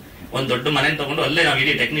ಇದ್ದು ಒಂದ್ ದೊಡ್ಡ ಮನೆ ತಗೊಂಡು ಅಲ್ಲೇ ನಾವು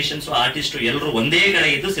ಇಡೀ ಟೆಕ್ನಿಷಿಯನ್ಸ್ ಆರ್ಟಿಸ್ಟ್ ಎಲ್ಲರೂ ಒಂದೇ ಕಡೆ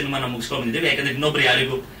ಇದ್ದು ಸಿನಿಮಾನ ಮುಗಿಸ್ಕೊಂಡ್ ಬಂದಿದ್ದೀವಿ. ಯಾಕಂದ್ರೆ ಇನ್ನೊಬ್ರು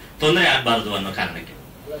ಯಾರಿಗೂ ತೊಂದರೆ ಆಗ್ಬಾರ್ದು ಅನ್ನೋ ಕಾರಣಕ್ಕೆ.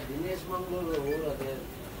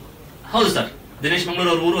 ಹೌದು ಸರ್, ದಿನೇಶ್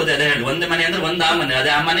ಮಂಗಳೂರು ಅವ್ರ ಊರು ಅದೇ ಹೇಳಿ. ಒಂದೇ ಮನೆ ಅಂದ್ರೆ ಒಂದ್ ಆ ಮನೆ,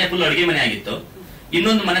 ಅದೇ ಆ ಮನೆ ಫುಲ್ ಅಡಿಗೆ ಮನೆ ಆಗಿತ್ತು.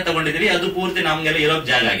 ಇನ್ನೊಂದು ಮನೆ ತಗೊಂಡಿದ್ವಿ, ಅದು ಪೂರ್ತಿ ನಮ್ಗೆಲ್ಲ ಇರೋಕ್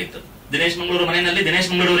ಜಾಗ ಆಗಿತ್ತು. ದಿನೇಶ್ ಮಂಗಳೂರು ಮನೆಯಲ್ಲಿ ದಿನೇಶ್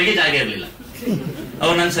ಮಂಗಳೂರಿಗೆ ಜಾಗ ಇರಲಿಲ್ಲ.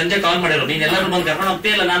 ಅವ್ರು ನನ್ ಸಂಜೆ ಕಾಲ್ ಮಾಡಿರೋ, ನೀನ್ ಎಲ್ಲರೂ ಬಂದು ಕರ್ಕೊಂಡು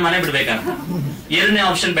ಹೋಗ್ತೀಯಲ್ಲ, ನಾನ್ ಮನೆ ಬಿಡ್ಬೇಕಂತ. 2ನೇ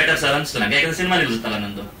ಆಪ್ಷನ್ ಬೆಟರ್ ಸರ್ ಅನ್ಸ್ತು ನಂಗೆ, ಯಾಕಂದ್ರೆ ಸಿನಿಮಾ ನಿಲ್ಲಿಸ್ತಲ್ಲ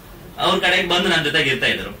ನಂದು. ಅವ್ರ ಕಡೆಗೆ ಬಂದು ನನ್ನ ಜೊತೆಗೆ ಇರ್ತಾ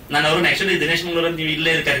ಇದ್ರು. ನಾನು ಅವ್ರನ್ನ ಆಕ್ಚುಲಿ ದಿನೇಶ್ ಮಂಗಳೂರು ನೀವು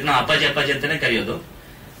ಇಲ್ಲೇ ಕರೀತೀವಿ, ನಾವು ಅಪ್ಪಾಜಿ ಅಂತಾನೆ ಕರೆಯೋದು.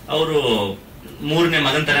 ಅವರು 3ನೇ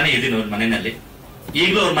ಮಗನ್ ತರಾನೇ ಇದೀನಿ ಅವ್ರ ಮನೆಯಲ್ಲಿ.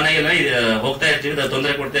 ಈಗಲೂ ಅವ್ರ ಮನೆಗೆಲ್ಲ ಹೋಗ್ತಾ ಇರ್ತೀವಿ,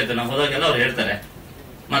 ತೊಂದರೆ ಕೊಡ್ತಾ ಇರ್ತೀವಿ. ನಾವು ಹೋದಾಗೆಲ್ಲ ಅವ್ರು ಹೇಳ್ತಾರೆ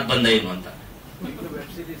ಮತ್ ಬಂದ ಇವನು ಅಂತ.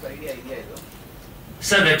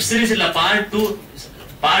 ಸರ್ ವೆಬ್ ಸೀರೀಸ್ ಇಲ್ಲ, ಪಾರ್ಟ್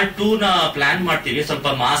 2 ನ ಪ್ಲಾನ್ ಮಾಡ್ತೀವಿ. ಸ್ವಲ್ಪ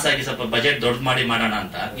ಮಾಸ್ ಆಗಿ ಸ್ವಲ್ಪ ಬಜೆಟ್ ದೊಡ್ಡ ಮಾಡಿ ಮಾಡೋಣ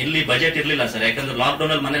ಅಂತ. ಇಲ್ಲಿ ಬಜೆಟ್ ಇರ್ಲಿಲ್ಲ ಸರ್, ಯಾಕಂದ್ರೆ ಲಾಕ್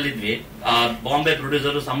ಡೌನ್ ಅಲ್ಲಿ ಮನೇಲಿ ಇದ್ವಿ. ಬಾಂಬೆ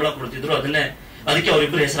ಪ್ರೊಡ್ಯೂಸರ್ ಸಂಬಳ ಕೊಡ್ತಿದ್ರು, ಅದಕ್ಕೆ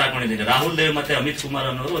ಅವರಿಬ್ರು ಹೆಸರು ಹಾಕೊಂಡಿದ್ದೀನಿ. ರಾಹುಲ್ ದೇವ್ ಮತ್ತೆ ಅಮಿತ್ ಕುಮಾರ್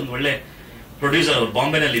ಅನ್ನೋರು ಒಂದು ಒಳ್ಳೆ ಪ್ರೊಡ್ಯೂಸರ್. ಅವರು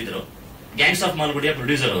ಬಾಂಬೆನಲ್ಲಿ ಇದ್ರು, ಗ್ಯಾಂಗ್ಸ್ ಆಫ್ ಮಾಲ್ಗುಡಿಯ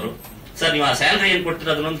ಪ್ರೊಡ್ಯೂಸರ್ ಅವರು. ಸರ್ ನೀವು ಆ ಸ್ಯಾಲರಿ ಏನ್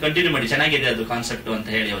ಕೊಡ್ತೀರಾ ಅದನ್ನೊಂದು ಕಂಟಿನ್ಯೂ ಮಾಡಿ, ಚೆನ್ನಾಗಿದೆ ಅದು ಕಾನ್ಸೆಪ್ಟ್ ಅಂತ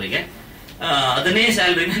ಹೇಳಿ ಅವರಿಗೆ ಅದನ್ನೇ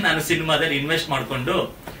ಸ್ಯಾಲರಿನ ನಾನು ಸಿನಿಮಾದಲ್ಲಿ ಇನ್ವೆಸ್ಟ್ ಮಾಡ್ಕೊಂಡು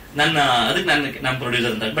ಅದಕ್ಕೆ ನನ್ನ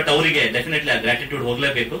ಪ್ರೊಡ್ಯೂಸರ್ ಅಂತ. ಬಟ್ ಅವರಿಗೆ ಡೆಫಿನೆಟ್ಲಿ ಆ ಗ್ರಾಟಿಟ್ಯೂಡ್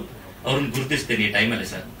ಹೋಗ್ಲೇಬೇಕು. ಅವ್ರನ್ನ ಗುರುತಿಸ್ತೀನಿ ಈ ಟೈಮಲ್ಲಿ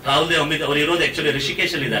ಸರ್. ರಾಹುಲ್ ದೇವ್ ಅಮಿತ್ ಅವ್ರು ಇರೋದು ಆಕ್ಚುಲಿ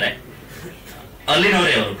ಋಷಿಕೇಶ್ ಅಲ್ಲಿ ಇದ್ದಾರೆ,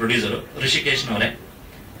 ಅಲ್ಲಿನವರೇ ಅವರು ಪ್ರೊಡ್ಯೂಸರ್, ಋಷಿಕೇಶ್ನವರೇ.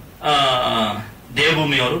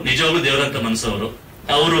 ದೇವಭೂಮಿ ಅವರು ನಿಜವಾಗ್ಲೂ ದೇವರಂತ ಮನಸ್ಸವರು.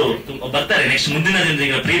 ಅವರು ಬರ್ತಾರೆ ನೆಕ್ಸ್ಟ್ ಮುಂದಿನ ದಿನದ,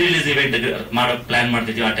 ಈಗ ಪ್ರೀ ರಿಲೀಸ್ ಇವೆಂಟ್ ಮಾಡೋ ಪ್ಲಾನ್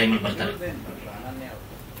ಮಾಡ್ತಿದೀವಿ, ಆ ಟೈಮಲ್ಲಿ ಬರ್ತಾರೆ.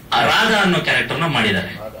 ರಾಧಾ ಅನ್ನೋ ಕ್ಯಾರೆಕ್ಟರ್ನ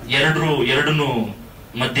ಮಾಡಿದ್ದಾರೆ. ಎರಡನ್ನೂ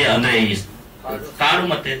ಮಧ್ಯ ಅಂದ್ರೆ ಈ ಕಾಡು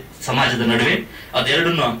ಮತ್ತೆ ಸಮಾಜದ ನಡುವೆ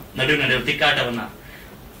ಅದೆರಡನ್ನು ನಡುವೆ ನಡೆಯುವ ತಿಕ್ಕಾಟವನ್ನ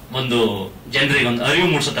ಒಂದು ಜನರಿಗೆ ಒಂದು ಅರಿವು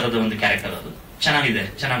ಮೂಡಿಸೋ ತರದ ಒಂದು ಕ್ಯಾರೆಕ್ಟರ್. ಅದು ಚೆನ್ನಾಗಿದೆ,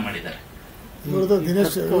 ಚೆನ್ನಾಗಿ ಮಾಡಿದ್ದಾರೆ.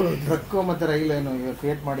 ಟ್ರಕ್ ಮತ್ತೆ ರೈಲ್ ಏನು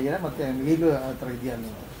ಕ್ರಿಯೇಟ್ ಮಾಡಿದ್ದಾರೆ, ಮತ್ತೆ ಈಗಲೂ ಆತರ ಇದೆಯಾ?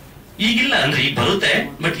 ಈಗಿಲ್ಲ ಅಂದ್ರೆ ಈಗ ಬರುತ್ತೆ,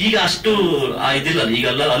 ಬಟ್ ಈಗ ಅಷ್ಟು ಇದಿಲ್ಲ. ಈಗ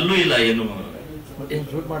ಅಲ್ಲೂ ಇಲ್ಲ ಏನು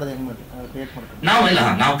ಶೂಟ್ ಮಾಡೋದು ಹೆಂಗ್ ಮಾಡಿ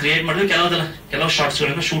ನಾವು ಕ್ರಿಯೇಟ್ ಮಾಡಿದ್ವಿ. ಕೆಲವು ಶಾರ್ಟ್ಸ್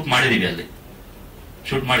ಗಳನ್ನ ಶೂಟ್ ಮಾಡಿದೀವಿ, ಅಲ್ಲಿ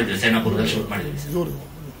ಶೂಟ್ ಮಾಡಿದ್ವಿ, ಸೇನಾಪುರದಲ್ಲಿ ಶೂಟ್ ಮಾಡಿದ್ವಿ.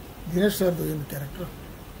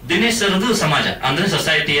 ದಿನೇಶ್ ಸರ್ದು ಸಮಾಜ ಅಂದ್ರೆ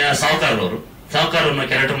ಸೊಸೈಟಿಯ ಸಾವ್ಕಾರ್ ಅನ್ನೋ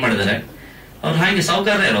ಕ್ಯಾರೆಕ್ಟರ್ ಮಾಡಿದ್ದಾರೆ. ಅವ್ರು ಹಾಗೆ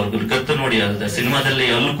ಸಾವ್ಕಾರೇ ಅವ್ರು ಗತ್ತು ನೋಡಿ, ಸಿನಿಮಾದಲ್ಲಿ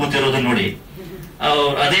ಅಲ್ಲೂ ಕೂತಿರೋದು ನೋಡಿ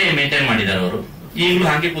ಅವ್ರು ಅದೇ ಮೇಂಟೈನ್ ಮಾಡಿದ್ದಾರೆ. ಅವರು ಈಗಲೂ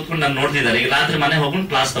ಹಾಗೆ ಕೂತ್ಕೊಂಡು ನಾನು ನೋಡ್ತಿದ್ದಾರೆ. ಈಗ ರಾತ್ರಿ ಮನೆ ಹೋಗ್ಕೊಂಡು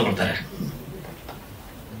ಕ್ಲಾಸ್ ತಗೊಳ್ತಾರೆ.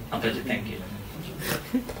 ಅಪ್ಪಾಜಿ thank you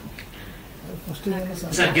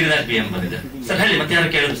sir. Giriraj PM ಬಂದಿದೆ ಸರ್. ಹೇಳಿ, ಮತ್ತೆ ಯಾರು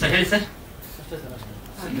ಕೇಳಿದ್ರು ಸರ್? ಹೇಳಿ ಸರ್.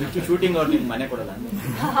 ಶೂಟಿಂಗ್ ಅವ್ರು ನಿಮ್ಗೆ ಮನೆ ಕೊಡಲ್ಲ?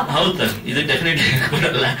 ಹೌದು ಸರ್, ಇದು ಡೆಫಿನೆಟ್ಲಿ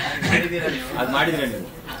ಕೊಡಲ್ಲ. ಅದ್ ಮಾಡಿದ್ರೆ ನೀವು?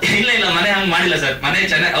 ಇಲ್ಲ ಮನೆ ಹಂಗ್ ಮಾಡಿಲ್ಲ ಸರ್. ಮನೆ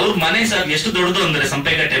ಚೆನ್ನಾಗಿ ಅವ್ರ ಮನೆ ಸರ್ ಎಷ್ಟು ದೊಡ್ಡದು ಅಂದ್ರೆ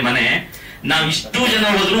ಸಂಪೆಕಟ್ಟೆ ಮನೆ. ನಾವ್ ಇಷ್ಟು ಜನ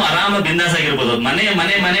ಹೋದ್ರು ಆರಾಮ ಬಿಂದಾಸ್ ಆಗಿರ್ಬೋದು. ಮನೆ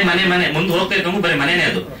ಮನೆ ಮನೆ ಮನೆ ಮನೆ ಮುಂದೆ ಹೋಗ್ತಾ ಇದ್ದಂಗೂ ಬರೀ ಮನೆನೇ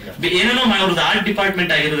ಅದು. ಏನೇನೋ ಅವ್ರದ್ದು ಆರ್ಟ್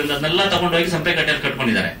ಡಿಪಾರ್ಟ್ಮೆಂಟ್ ಆಗಿರೋದ್ರಿಂದ ಅದನ್ನೆಲ್ಲ ತಗೊಂಡೋಗಿ ಸಂಪೆ ಕಟ್ಟೆಯಲ್ಲಿ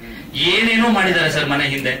ಕಟ್ಕೊಂಡಿದ್ದಾರೆ. ಏನೇನೋ ಮಾಡಿದ್ದಾರೆ ಸರ್ ಮನೆ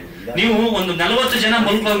ಹಿಂದೆ. ನೀವು ಒಂದು 40 ಜನ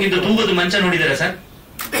ಮಲ್ಕೋಗಿದ್ದು ತೂಗೋದು ಮಂಚ ನೋಡಿದಾರೆ ಸರ್?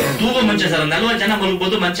 ತೂಗೋ ಮಂಚ ಸರ್, 40 ಜನ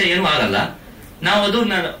ಮಲ್ಬೋದು, ಮಂಚ ಏನೂ ಆಗಲ್ಲ. ನಾವು ಅದು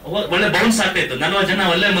ಒಳ್ಳೆ ಬೌನ್ಸ್ ಆಗ್ತಾ ಇತ್ತು. 40 ಜನ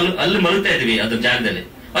ಅಲ್ಲಿ ಮಲಗ್ತಾ ಇದೀವಿ ಅದ್ರ ಜಾಗದಲ್ಲಿ.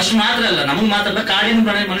 ಅಷ್ಟು ಮಾತ್ರ ಅಲ್ಲ, ನಮಗ್ ಮಾತ್ರ ಅಲ್ಲ, ಕಾಡಿನ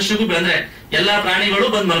ಪ್ರಾಣಿ ಮನುಷ್ಯರಿಗೂ ಅಂದ್ರೆ ಎಲ್ಲಾ ಪ್ರಾಣಿಗಳು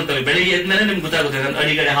ಬಂದ್ ಮಲಗ್ತವೆ. ಬೆಳಿಗ್ಗೆ ಎದ್ಮೇಲೆ ನಿಮ್ಗೆ ಗೊತ್ತಾಗುತ್ತೆ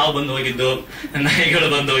ಅಡಿಗಡೆ ಹಾವು ಬಂದು ಹೋಗಿದ್ದು, ನಾಯಿಗಳು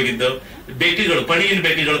ಬಂದು ಹೋಗಿದ್ದು, ಬೆಕ್ಕಿಗಳು, ಪಣಿಗಿನ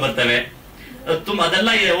ಬೆಕ್ಕಿಗಳು ಬರ್ತವೆ. ಅದೆಲ್ಲ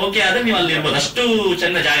ಓಕೆ ಆದ್ರೆ ನೀವು ಅಲ್ಲಿ ಇರ್ಬೋದು. ಅಷ್ಟು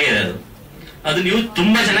ಚೆನ್ನ ಜಾಗ ಇದೆ ಅದು. ಅದು ನೀವು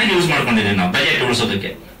ತುಂಬಾ ಚೆನ್ನಾಗಿ ಯೂಸ್ ಮಾಡ್ಕೊಂಡಿದ್ದೀವಿ ನಾವು ಬಜೆಟ್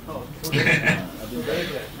ಉಳಿಸೋದಕ್ಕೆ.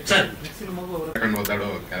 ಸರ್ ಓದಾಡೋ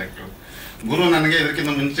ಕ್ಯಾರೆಕ್ಟರ್ ಗುರು ನನಗೆ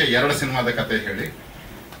ಇದಕ್ಕಿಂತ ಮುಂಚೆ 2 ಸಿನಿಮಾದ ಕತೆ ಹೇಳಿ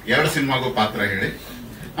 2 ಸಿನಿಮಾಗೂ ಪಾತ್ರ ಹೇಳಿ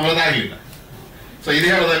ಅದಾಗ್ಲಿಲ್ಲ. ಸೊ ಇದು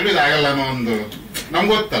ಹೇಳೋದಾಗ್ಲೂ ಇದಾಗಲ್ಲ ಅನ್ನೋ ಒಂದು ನಮ್ಗೆ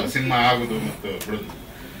ಗೊತ್ತಲ್ಲ ಸಿನಿಮಾ ಆಗುದು ಮತ್ತು ಬಿಡುದು.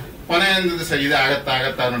 ಕೊನೆಯ ದಿವಸ ಇದು ಆಗತ್ತಾ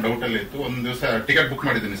ಅನ್ನೋ ಡೌಟ್ ಅಲ್ಲಿ ಇತ್ತು. ಒಂದ್ ದಿವಸ ಟಿಕೆಟ್ ಬುಕ್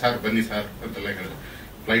ಮಾಡಿದ್ದೀನಿ, ಸರ್ ಬನ್ನಿ ಸರ್ ಅಂತೆಲ್ಲ ಹೇಳಿದ್ರು.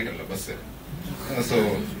 ಫ್ಲೈಟ್ ಅಲ್ಲ, ಬಸ್. ಸೊ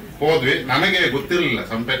ಹೋದ್ವಿ. ನನಗೆ ಗೊತ್ತಿರಲಿಲ್ಲ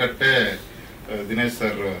ಸಂಪೆಕಟ್ಟೆ ದಿನೇಶ್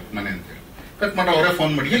ಸರ್ ಮನೆ ಅಂತ ಹೇಳಿ. ಕಟ್ ಮಾಡಿ ಅವರೇ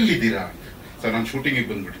ಫೋನ್ ಮಾಡಿ ಎಲ್ಲಿದ್ದೀರಾ ಅಂತ. ಸರ್ ನಾನು ಶೂಟಿಂಗಿಗೆ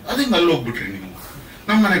ಬಂದ್ಬಿಟ್ರಿ. ಅದರಿಂದ ಅಲ್ಲಿ ಹೋಗ್ಬಿಟ್ರಿ ನೀವು,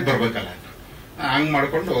 ನಮ್ಮ ಮನೆಗೆ ಬರ್ಬೇಕಲ್ಲ. ಹಂಗ್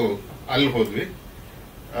ಮಾಡ್ಕೊಂಡು ಅಲ್ಲಿ ಹೋದ್ವಿ.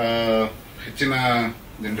 ಹೆಚ್ಚಿನ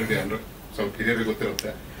ಜನರಿಗೆ ಅಂದ್ರೆ ಸ್ವಲ್ಪ ಹಿರಿಯರಿಗೆ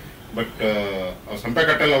ಗೊತ್ತಿರುತ್ತೆ. ಬಟ್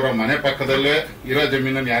ಸಂಪೆಕಟ್ಟೆಲ್ ಅವರ ಮನೆ ಪಕ್ಕದಲ್ಲೇ ಇರೋ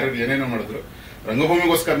ಜಮೀನನ್ನು ಯಾರು ಏನೇನೋ ಮಾಡಿದ್ರು.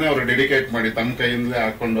 ರಂಗಭೂಮಿಗೋಸ್ಕರನೇ ಅವ್ರು ಡೆಡಿಕೇಟ್ ಮಾಡಿ ತಮ್ಮ ಕೈಯಿಂದಲೇ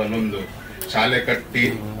ಹಾಕೊಂಡು ಅಲ್ಲೊಂದು ಶಾಲೆ ಕಟ್ಟಿ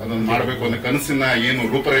ಅದೊಂದು ಮಾಡ್ಬೇಕು ಅನ್ನೋ ಕನಸಿನ ಏನು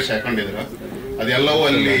ರೂಪರೇಷೆ ಹಾಕೊಂಡಿದ್ರು ಅದೆಲ್ಲವೂ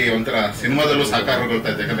ಅಲ್ಲಿ ಒಂಥರ ಸಿನಿಮಾದಲ್ಲೂ ಸಾಕಾರಗೊಳ್ತಾ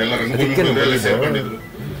ಇದೆ. ಯಾಕಂದ್ರೆ ಎಲ್ಲ ರಂಗಭೂಮಿ ಸೇರ್ಕೊಂಡಿದ್ರು.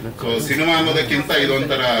 ಸೊ ಸಿನಿಮಾ ಅನ್ನೋದಕ್ಕಿಂತ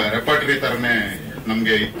ಇದೊಂಥರ ರೆಪರ್ಟರಿ ತರನೇ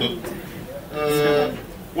ನಮ್ಗೆ ಇತ್ತು.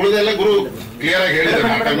 ಉಳಿದೆಲ್ಲ ಗುರು ಕ್ಲಿಯರ್ ಆಗಿ ಹೇಳಿದ್ರು.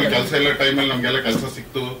 ಆ ಟೈಮಲ್ಲಿ ಕೆಲಸ ಎಲ್ಲ ಟೈಮಲ್ಲಿ ನಮ್ಗೆಲ್ಲ ಕೆಲಸ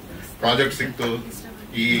ಸಿಕ್ತು, ಪ್ರಾಜೆಕ್ಟ್ ಸಿಕ್ತು.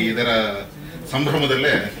 ಇದರ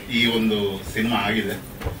ಸಂಭ್ರಮದಲ್ಲೇ ಈ ಒಂದು ಸಿನಿಮಾ ಆಗಿದೆ.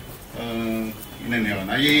 ಇನ್ನೇನು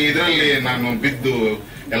ಹೇಳೋಣ, ಈ ಇದರಲ್ಲಿ ನಾನು ಬಿದ್ದು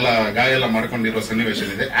ಎಲ್ಲ ಗಾಯ ಎಲ್ಲ ಮಾಡ್ಕೊಂಡಿರೋ ಸನ್ನಿವೇಶ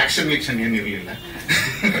ಇದೆ. ಆಕ್ಷನ್ ವೀಕ್ಷನ್ ಏನಿರ್ಲಿಲ್ಲ,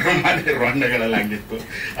 ರೋಂಡೆಗಳೆಲ್ಲ ಹಂಗಿತ್ತು.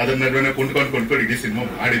 ಅದನ್ನ ನಡುವೆ ಕೊಂಡ್ಕೊಂಡು ಇಡೀ ಸಿನಿಮಾ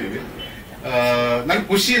ಮಾಡಿದ್ವಿ. ನನ್ಗೆ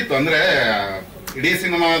ಖುಷಿ ಇತ್ತು. ಅಂದ್ರೆ ಇಡೀ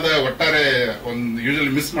ಸಿನಿಮಾದ ಒಟ್ಟಾರೆ ಒಂದು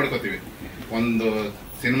ಯೂಶಲಿ ಮಿಸ್ ಮಾಡ್ಕೋತೀವಿ. ಒಂದು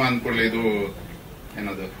ಸಿನಿಮಾ ಅಂದ್ಕೊಳ್ಳಿ ಇದು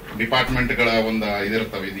ಏನದು ಡಿಪಾರ್ಟ್ಮೆಂಟ್ಗಳ ಒಂದು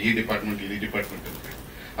ಇದಿರ್ತವೆ. ಇದು ಈ ಡಿಪಾರ್ಟ್ಮೆಂಟ್, ಇದು ಈ ಡಿಪಾರ್ಟ್ಮೆಂಟ್ ಅಂತ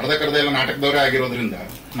ಅರ್ಧಕ್ಕರ್ಧ ಎಲ್ಲ ನಾಟಕದವರೇ ಆಗಿರೋದ್ರಿಂದ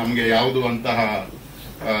ನಮ್ಗೆ ಯಾವುದು ಅಂತಹ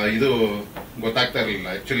ಇದು ಗೊತ್ತಾಗ್ತಾ ಇರಲಿಲ್ಲ.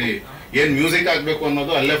 ಆಕ್ಚುಲಿ ಏನ್ ಮ್ಯೂಸಿಕ್ ಆಗ್ಬೇಕು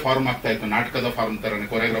ಅನ್ನೋದು ಅಲ್ಲೇ ಫಾರ್ಮ್ ಆಗ್ತಾ ಇತ್ತು. ನಾಟಕದ ಫಾರ್ಮ್ ತರನೇ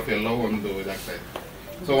ಕೊರಿಯೋಗ್ರಫಿ ಎಲ್ಲವೂ ಒಂದು ಇದಾಗ್ತಾ ಇತ್ತು.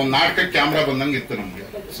 ಸೊ ಒಂದ್ ನಾಟಕಕ್ಕೆ ಕ್ಯಾಮ್ರಾ ಬಂದಂಗೆ ಇತ್ತು ನಮ್ಗೆ.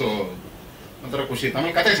 ಸೊ ಒಂಥರ ಖುಷಿ ಇತ್ತು.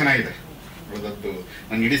 ಆಮೇಲೆ ಕತೆ ಚೆನ್ನಾಗಿದೆ. ಉಳಿದದ್ದು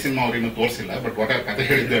ನಾನು ಇಡೀ ಸಿನಿಮಾ ಅವ್ರಿನ್ನೂ ತೋರಿಸಿಲ್ಲ. ಬಟ್ ವಾಟ್ ಕತೆ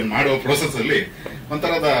ಹೇಳಿದ್ದೆ ಮಾಡುವ ಪ್ರೋಸೆಸ್ ಅಲ್ಲಿ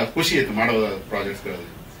ಒಂಥರದ ಖುಷಿ ಇತ್ತು ಮಾಡೋ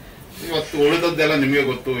ಪ್ರಾಜೆಕ್ಟ್ಸ್ಗಳಲ್ಲಿ. ಇವತ್ತು ಉಳಿದದ್ದೆಲ್ಲ ನಿಮಗೆ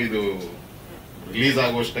ಗೊತ್ತು. ಇದು ರಿಲೀಸ್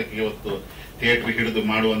ಆಗುವಷ್ಟಕ್ಕೆ ಇವತ್ತು ಥಿಯೇಟರ್ ಹಿಡಿದು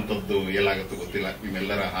ಮಾಡುವಂತದ್ದು ಎಲ್ಲಾಗತ್ತೋ ಗೊತ್ತಿಲ್ಲ.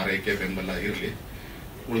 ನಿಮ್ಮೆಲ್ಲರ ಹಾರೈಕೆ ಬೆಂಬಲ ಇರಲಿ.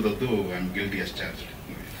 ಉಳಿದದ್ದು I am guilty us charge.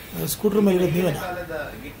 Scooter ಮೇಲೆ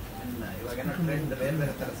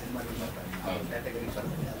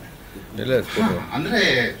ಅಂದ್ರೆ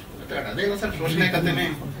ಅದೇಲ್ಲ ಸರ್ ಶೋಷಣೆ ಕಥೆನೆ,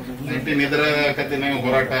 19 ಇದರ ಕಥೆನೆ,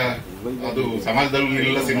 ಹೋರಾಟ. ಅದು ಸಮಾಜದಲ್ಲೂ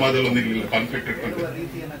ನಿಲ್ಲ, ಸಿನಿಮಾದಲ್ಲೂ ನಿಲ್ಲ, ಕಾನ್ಫ್ಲಿಕ್ಟ್ ಇಟ್ಕೊಂಡು.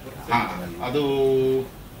 ಅದು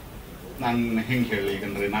ನಾನು ಹೆಂಗ್ ಹೇಳಿ,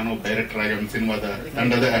 ಈಗಂದ್ರೆ ನಾನು ಡೈರೆಕ್ಟರ್ ಆಗಿ ಒಂದು ಸಿನಿಮಾದ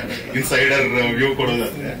ತಂಡದ ಇನ್ಸೈಡರ್ ವ್ಯೂ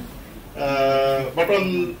ಕೊಡೋದಾದ್ರೆ, ಬಟ್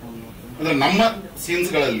ಅಂದ್ರೆ ನಮ್ಮ ಸೀನ್ಸ್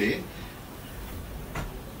ಗಳಲ್ಲಿ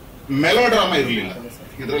ಮೆಲೋ ಡ್ರಾಮಾ ಇರಲಿಲ್ಲ.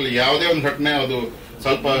 ಇದರಲ್ಲಿ ಯಾವುದೇ ಒಂದು ಘಟನೆ ಅದು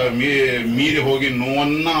ಸ್ವಲ್ಪ ಮೀರಿ ಹೋಗಿ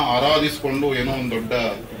ನೋವನ್ನ ಆರಾಧಿಸಿಕೊಂಡು ಏನೋ ಒಂದು ದೊಡ್ಡ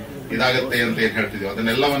ಇದಾಗತ್ತೆ ಅಂತ ಏನ್ ಹೇಳ್ತಿದ್ವಿ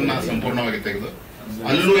ಅದನ್ನೆಲ್ಲವನ್ನ ಸಂಪೂರ್ಣವಾಗಿ ತೆಗೆದು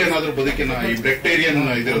ಅಲ್ಲೂ ಏನಾದ್ರೂ ಬದುಕಿನ ಈ ಬ್ರೆಕ್ಟೇರಿಯನ್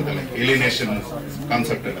ಇದಿರುತ್ತಲ್ಲ, ಎಲಿನೇಷನ್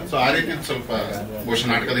ಕಾನ್ಸೆಪ್ಟ್ ಎಲ್ಲ. ಸೊ ಆ ರೀತಿ ಸ್ವಲ್ಪ ಬಹುಶಃ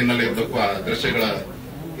ನಾಟಕದ ಹಿನ್ನೆಲೆ ಇದ್ದಕ್ಕೂ ಆ ದೃಶ್ಯಗಳ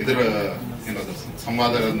ಇದರ ಏನದು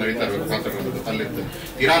ಸಂವಾದ ನಡೀತಾ ಇರಬೇಕು ಪಾತ್ರಗಳು ಅಲ್ಲಿತ್ತು.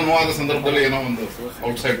 ತೀರಾ ನೋವಾದ ಸಂದರ್ಭದಲ್ಲಿ ಏನೋ ಒಂದು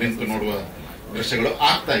ಔಟ್ಸೈಡ್ ನಿಂತು ನೋಡುವ ದೃಶ್ಯಗಳು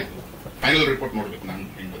ಆಗ್ತಾ ಇತ್ತು. ಫೈನಲ್ ರಿಪೋರ್ಟ್ ನೋಡ್ಬೇಕು ನಾನು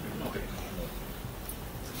ಹೆಂಗ್ ಬಂದಿದ್ದು.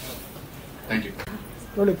 Thank you.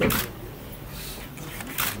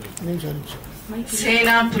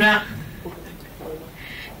 Senapura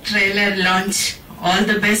trailer launch. All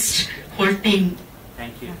the best, whole team.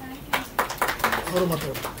 Thank you.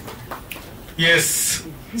 S,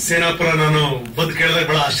 Senapura ನಾನು ಬಂದು ಕೇಳಿದಾಗ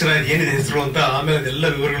ಬಹಳ ಆಶ್ಚರ್ಯ ಆಯ್ತು, ಏನಿದೆ ಹೆಸರು ಅಂತ. ಆಮೇಲೆ ಅದೆಲ್ಲ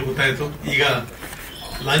ವಿವರಗಳು ಗೊತ್ತಾಯ್ತು. ಈಗ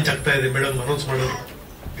ಲಾಂಚ್ ಆಗ್ತಾ ಇದೆ ಮೇಡಮ್, ಅನೌನ್ಸ್ ಮಾಡೋದು.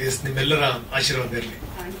 ಎಸ್, ನಿಮ್ಮೆಲ್ಲರ ಆಶೀರ್ವಾದ ಇರಲಿ.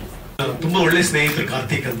 ತುಂಬಾ ಒಳ್ಳೆ ಸ್ನೇಹಿತರು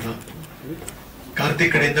ಕಾರ್ತಿಕ್ ಅಂತ.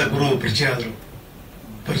 ಕಾರ್ತಿಕ್ ಕಡೆಯಿಂದ ಗುರು ಪರಿಚಯ ಆದ್ರು.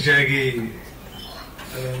 ಪರಿಚಯ ಆಗಿ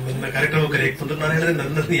ನನ್ನ ಕಾರ್ಯಕ್ರಮ ಕರೆಯಕ್ ಬಂದ್ರು. ನಾನು ಹೇಳಿದ್ರೆ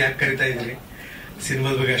ನನ್ನನ್ನು ಯಾಕೆ ಕರಿತಾ ಇದ್ರಿ,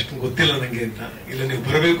 ಸಿನಿಮಾದ ಬಗ್ಗೆ ಅಷ್ಟು ಗೊತ್ತಿಲ್ಲ ನಂಗೆ ಅಂತ. ಇಲ್ಲ ನೀವು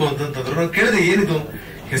ಬರಬೇಕು ಅಂತಂದ್ರು. ನಾನು ಕೇಳಿದೆ ಏನಿದು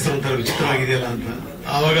ಹೆಸರು ಒಂಥರ ವಿಚಿತ್ರವಾಗಿದೆಯಲ್ಲ ಅಂತ.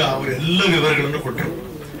 ಆವಾಗ ಅವರೆಲ್ಲ ವಿವರಗಳನ್ನು ಕೊಟ್ಟರು.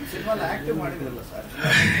 ಸಿನಿಮಾದಲ್ಲಿ ಆಕ್ಟ್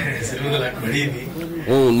ಮಾಡೀನಿ,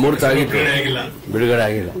 ಬಿಡುಗಡೆ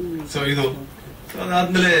ಆಗಿಲ್ಲ. ಸೊ ಇದು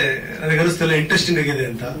ಅದಾದ್ಮೇಲೆ ನನಗೆ ಅನಿಸ್ತೆಲ್ಲ ಇಂಟ್ರೆಸ್ಟಿಂಗ್ ಆಗಿದೆ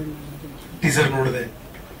ಅಂತ. ಟೀಸರ್ ನೋಡಿದೆ,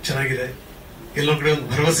 ಚೆನ್ನಾಗಿದೆ. ಎಲ್ಲೊಂದ್ ಕಡೆ ಒಂದು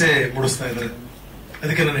ಭರವಸೆ ಮೂಡಿಸ್ತಾ ಇದ್ದಾರೆ.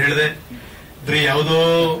 ಅದಕ್ಕೆ ನಾನು ಹೇಳಿದೆ, ಬರೀ ಯಾವುದೋ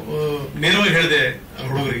ನೇರವಾಗಿ ಹೇಳಿದೆ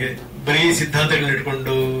ಹುಡುಗರಿಗೆ, ಬರೀ ಸಿದ್ಧಾಂತಗಳನ್ನ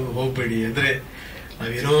ಇಟ್ಕೊಂಡು ಹೋಗ್ಬೇಡಿ. ಅಂದ್ರೆ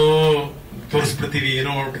ನಾವೇನೋ ತೋರಿಸ್ಬಿಡ್ತೀವಿ,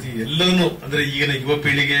 ಏನೋ ಮಾಡ್ಬಿಡ್ತೀವಿ, ಎಲ್ಲದನ್ನು ಅಂದ್ರೆ ಈಗಿನ ಯುವ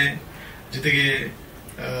ಪೀಳಿಗೆ ಜೊತೆಗೆ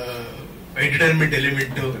ಎಂಟರ್ಟೈನ್ಮೆಂಟ್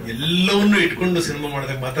ಎಲಿಮೆಂಟ್ ಎಲ್ಲವನ್ನೂ ಇಟ್ಕೊಂಡು ಸಿನಿಮಾ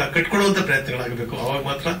ಮಾಡಿದಾಗ ಮಾತ್ರ ಕಟ್ಕೊಳ್ಳುವಂತ ಪ್ರಯತ್ನಗಳಾಗಬೇಕು. ಅವಾಗ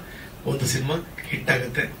ಮಾತ್ರ ಒಂದು ಸಿನಿಮಾ ಹಿಟ್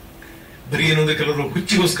ಆಗುತ್ತೆ. ಬರೀ ಏನಂದ್ರೆ ಕೆಲವರು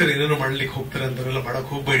ಹುಚ್ಚಿಗೋಸ್ಕರ ಏನೇನೋ ಮಾಡ್ಲಿಕ್ಕೆ ಹೋಗ್ತಾರೆ ಅಂತವೆಲ್ಲ ಮಾಡಕ್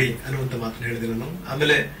ಹೋಗ್ಬೇಡಿ ಅನ್ನುವಂತ ಮಾತನ್ನ ಹೇಳಿದೆ ನಾನು.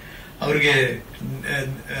 ಆಮೇಲೆ ಅವ್ರಿಗೆ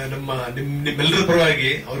ನಿಮ್ಮೆಲ್ಲರ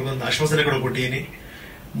ಪರವಾಗಿ ಅವ್ರಿಗೊಂದು ಆಶ್ವಾಸನೆಗಳು ಕೊಟ್ಟಿದ್ದೀನಿ.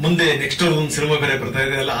 ಮುಂದೆ ನೆಕ್ಸ್ಟ್ ಅವ್ರದೊಂದು ಸಿನಿಮಾ ಬೇರೆ ಬರ್ತಾ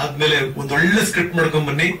ಇದೆ ಅಲ್ಲ, ಆದ್ಮೇಲೆ ಒಂದೊಳ್ಳೆ ಸ್ಕ್ರಿಪ್ಟ್ ಮಾಡ್ಕೊಂಡ್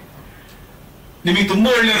ಬನ್ನಿ, ನಿಮಗೆ ತುಂಬಾ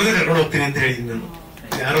ಒಳ್ಳೆಯವ್ರದೇ ಕರ್ಕೊಂಡು ಹೋಗ್ತೀನಿ ಅಂತ ಹೇಳಿದ್ದೀನಿ ನಾನು.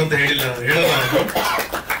 ಯಾರು ಅಂತ ಹೇಳಿಲ್ಲ, ಹೇಳಲ್ಲ,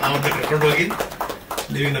 ಅವ್ರನ್ನ ಕರ್ಕೊಂಡು ಹೋಗಿ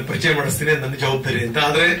ನೀವಿನ ಪರಿಚಯ ಮಾಡಿಸ್ತೀನಿ, ನನ್ನ ಜವಾಬ್ದಾರಿ ಅಂತ.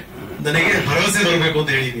 ಆದ್ರೆ ನನಗೆ ಭರವಸೆ ಬರಬೇಕು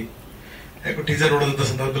ಅಂತ ಹೇಳಿದೀನಿ. ಯಾಕೆ ಟೀಸರ್ ನೋಡೋದಂತ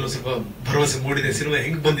ಸಂದರ್ಭದಲ್ಲೂ ಸ್ವಲ್ಪ ಭರವಸೆ ಮೂಡಿದೆ. ಸಿನಿಮಾ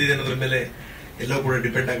ಹೆಂಗ್ ಬಂದಿದೆ ಅನ್ನೋದ್ರ ಮೇಲೆ ಎಲ್ಲವೂ ಕೂಡ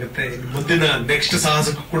ಡಿಪೆಂಡ್ ಆಗುತ್ತೆ. ಮುಂದಿನ ನೆಕ್ಸ್ಟ್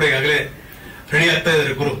ಸಾಹಸಕ್ಕೂ ಕೂಡ ಈಗಾಗಲೇ ರೆಡಿ ಆಗ್ತಾ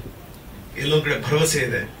ಇದಾರೆ ಗುರು. ಎಲ್ಲೊಂದ್ ಕಡೆ ಭರವಸೆ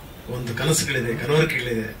ಇದೆ, ಒಂದು ಕನಸುಗಳಿದೆ,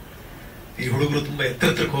 ಕನವರಿಕೆಗಳಿದೆ. ಈ ಹುಡುಗರು ತುಂಬಾ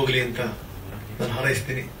ಎತ್ತರಕ್ಕೆ ಹೋಗ್ಲಿ ಅಂತ ನಾನು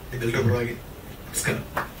ಹಾರೈಸ್ತೀನಿ ನಿಮ್ಮೆಲ್ಲರ ಪರವಾಗಿ. ನಮಸ್ಕಾರ.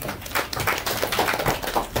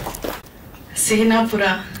 ಸೇನಾಪುರ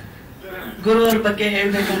ಗುರು ಅವ್ರ ಬಗ್ಗೆ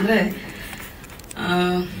ಹೇಳ್ಬೇಕಂದ್ರೆ,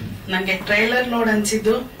 ನಂಗೆ ಟ್ರೈಲರ್ ನೋಡ್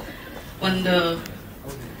ಅನ್ಸಿದ್ದು ಒಂದು,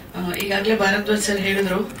 ಈಗಾಗಲೇ ಭಾರದ್ವಾಜ್ ಸರ್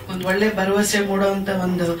ಹೇಳಿದ್ರು, ಒಂದು ಒಳ್ಳೆ ಭರವಸೆ ಮೂಡುವಂತ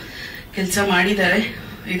ಒಂದು ಕೆಲಸ ಮಾಡಿದ್ದಾರೆ.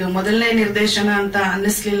 ಇದು ಮೊದಲನೇ ನಿರ್ದೇಶನ ಅಂತ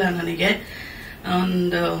ಅನ್ನಿಸ್ಲಿಲ್ಲ ನನಗೆ.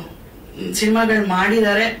 ಒಂದು ಸಿನಿಮಾಗಳು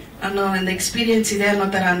ಮಾಡಿದ್ದಾರೆ ಅನ್ನೋ ಒಂದು ಎಕ್ಸ್ಪೀರಿಯನ್ಸ್ ಇದೆ ಅನ್ನೋ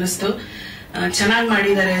ತರ ಅನ್ನಿಸ್ತು. ಚೆನ್ನಾಗಿ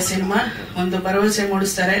ಮಾಡಿದ್ದಾರೆ ಸಿನಿಮಾ, ಒಂದು ಭರವಸೆ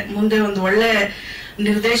ಮೂಡಿಸ್ತಾರೆ, ಮುಂದೆ ಒಂದು ಒಳ್ಳೆ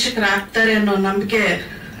ನಿರ್ದೇಶಕರಾಗ್ತಾರೆ ಅನ್ನೋ ನಂಬಿಕೆ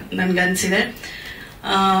ನನ್ಗನ್ಸಿದೆ.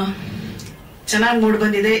 ಚೆನ್ನಾಗಿ ಮೂಡ್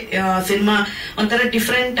ಬಂದಿದೆ ಸಿನಿಮಾ. ಒಂಥರ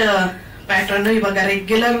ಡಿಫ್ರೆಂಟ್ ಪ್ಯಾಟರ್ನ್. ಇವಾಗ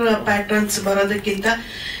ರೆಗ್ಯುಲರ್ ಪ್ಯಾಟರ್ನ್ಸ್ ಬರೋದಕ್ಕಿಂತ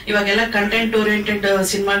ಇವಾಗೆಲ್ಲ ಕಂಟೆಂಟ್ ಓರಿಯೆಂಟೆಡ್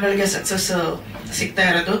ಸಿನಿಮಾಗಳಿಗೆ ಸಕ್ಸಸ್ ಸಿಗ್ತಾ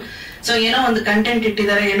ಇರೋದು. ಸೊ ಏನೋ ಒಂದು ಕಂಟೆಂಟ್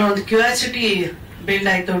ಇಟ್ಟಿದ್ದಾರೆ, ಏನೋ ಒಂದು ಕ್ಯೂರಿಯಾಸಿಟಿ ಬಿಲ್ಡ್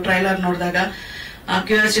ಆಯ್ತು ಟ್ರೈಲರ್ ನೋಡಿದಾಗ. ಆ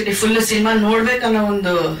ಕ್ಯೂರಿಯಾಸಿಟಿ ಫುಲ್ ಸಿನಿಮಾ ನೋಡ್ಬೇಕನ್ನೋ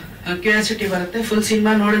ಒಂದು ಕ್ಯೂರಿಯಾಸಿಟಿ ಬರುತ್ತೆ. ಫುಲ್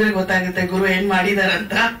ಸಿನಿಮಾ ನೋಡಿದ್ರೆ ಗೊತ್ತಾಗುತ್ತೆ ಗುರು ಏನ್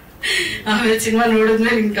ಮಾಡಿದಾರಂತ. ಆಮೇಲೆ ಸಿನಿಮಾ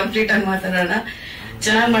ನೋಡಿದ್ಮೇಲೆ ಇನ್ ಕಂಪ್ಲೀಟ್ ಆಗಿ ಮಾತಾಡೋಣ.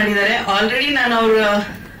 ಚೆನ್ನಾಗಿ ಮಾಡಿದ್ದಾರೆ. ಆಲ್ರೆಡಿ ನಾನು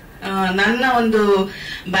ನನ್ನ ಒಂದು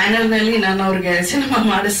ಬ್ಯಾನರ್ ನಲ್ಲಿ ನಾನು ಅವ್ರಿಗೆ ಸಿನಿಮಾ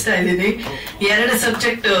ಮಾಡಿಸ್ತಾ ಇದ್ದೀನಿ. 2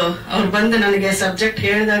 ಸಬ್ಜೆಕ್ಟ್ ಅವ್ರು ಬಂದು ನನಗೆ ಸಬ್ಜೆಕ್ಟ್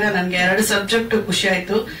ಹೇಳಿದಾಗ ನನ್ಗೆ 2 ಸಬ್ಜೆಕ್ಟ್ ಖುಷಿ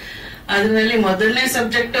ಆಯ್ತು. ಅದ್ರಲ್ಲಿ ಮೊದಲನೇ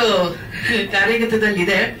ಸಬ್ಜೆಕ್ಟ್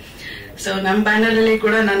ಕಾರ್ಯಗತದಲ್ಲಿದೆ. ಸೊ ನಮ್ ಬ್ಯಾನರ್ ಅಲ್ಲಿ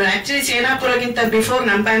ಕೂಡ ನಾನು ಆಕ್ಚುಲಿ ಸೇನಾಪುರಗಿಂತ ಬಿಫೋರ್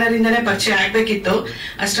ನಮ್ ಬ್ಯಾನರ್ ಇಂದಾನೆ ಪರಿಚಯ ಆಗ್ಬೇಕಿತ್ತು.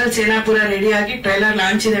 ಅಷ್ಟ್ರಲ್ಲಿ ಸೇನಾಪುರ ರೆಡಿ ಆಗಿ ಟ್ರೈಲರ್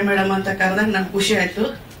ಲಾಂಚ್ ಇದೆ ಮೇಡಮ್ ಅಂತ ಕರೆದಾಗ ನನ್ಗೆ ಖುಷಿ ಆಯ್ತು.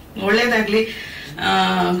 ಒಳ್ಳೇದಾಗ್ಲಿ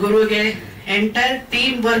ಗುರುಗೆ. ಎಂಟೈರ್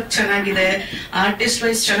ಟೀಮ್ ವರ್ಕ್ ಚೆನ್ನಾಗಿದೆ, ಆರ್ಟಿಸ್ಟ್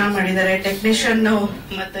ವೈಸ್ ಚೆನ್ನಾಗಿ ಮಾಡಿದ್ದಾರೆ, ಟೆಕ್ನಿಷಿಯನ್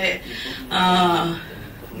ಮತ್ತೆ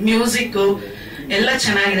ಮ್ಯೂಸಿಕ್ ಎಲ್ಲ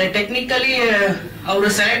ಚೆನ್ನಾಗಿದೆ. ಟೆಕ್ನಿಕಲಿ ಅವರು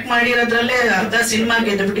ಸೆಲೆಕ್ಟ್ ಮಾಡಿರೋದ್ರಲ್ಲೇ ಅರ್ಧ ಸಿನಿಮಾ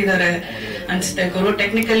ಗೆದ್ದುಬಿಟ್ಟಿದ್ದಾರೆ ಅನ್ಸುತ್ತೆ ಗುರು.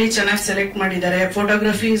 ಟೆಕ್ನಿಕಲಿ ಚೆನ್ನಾಗಿ ಸೆಲೆಕ್ಟ್ ಮಾಡಿದ್ದಾರೆ.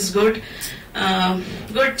 ಫೋಟೋಗ್ರಫಿ ಇಸ್ ಗುಡ್,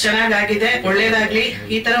 ಚೆನ್ನಾಗಾಗಿದೆ. ಒಳ್ಳೇದಾಗ್ಲಿ.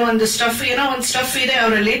 ಈ ತರ ಒಂದು ಸ್ಟಫ್, ಏನೋ ಒಂದು ಸ್ಟಫ್ ಇದೆ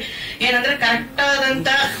ಅವರಲ್ಲಿ. ಏನಂದ್ರೆ ಕರೆಕ್ಟ್ ಆದಂತ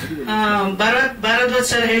ಭಾರದ್ವಾಜ್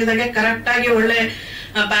ಸರ್ ಹೇಳಿದಾಗೆ ಕರೆಕ್ಟ್ ಆಗಿ ಒಳ್ಳೆ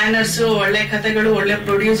ಬ್ಯಾನರ್ಸ್, ಒಳ್ಳೆ ಕಥೆಗಳು, ಒಳ್ಳೆ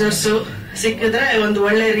ಪ್ರೊಡ್ಯೂಸರ್ಸ್ ಸಿಕ್ಕಿದ್ರೆ ಒಂದು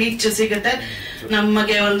ಒಳ್ಳೆ ರೀಚ್ ಸಿಗುತ್ತೆ,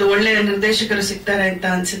 ನಮಗೆ ಒಂದು ಒಳ್ಳೆ ನಿರ್ದೇಶಕರು ಸಿಗ್ತಾರೆ ಅಂತ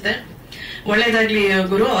ಅನ್ಸುತ್ತೆ. ಒಳ್ಳೇದಾಗ್ಲಿ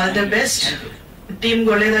ಗುರು, ಆಲ್ ದ ಬೆಸ್ಟ್.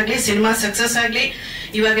 ಟೀಮ್ಗೆ ಒಳ್ಳೇದಾಗ್ಲಿ, ಸಿನಿಮಾ ಸಕ್ಸಸ್ ಆಗ್ಲಿ.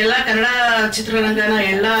 ಇವಾಗೆಲ್ಲ ಕನ್ನಡ ಚಿತ್ರರಂಗನ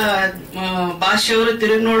ಎಲ್ಲಾ ಭಾಷೆಯವರು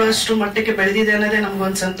ತಿರುಗಿ ನೋಡುವಷ್ಟು ಮಟ್ಟಕ್ಕೆ ಬೆಳೆದಿದೆ ಅನ್ನೋದೇ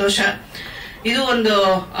ನಮ್ಗೊಂದು ಸಂತೋಷ. ಇದು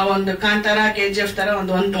ಒಂದು ಕಾಂತಾರ, KGF ತರ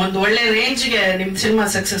ಒಂದು ಒಳ್ಳೆ ರೇಂಜ್ಗೆ ನಿಮ್ ಸಿನಿಮಾ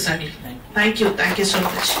ಸಕ್ಸಸ್ ಆಗ್ಲಿ. Thank you so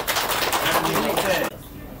much.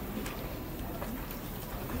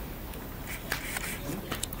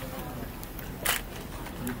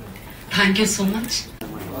 Thank you so much.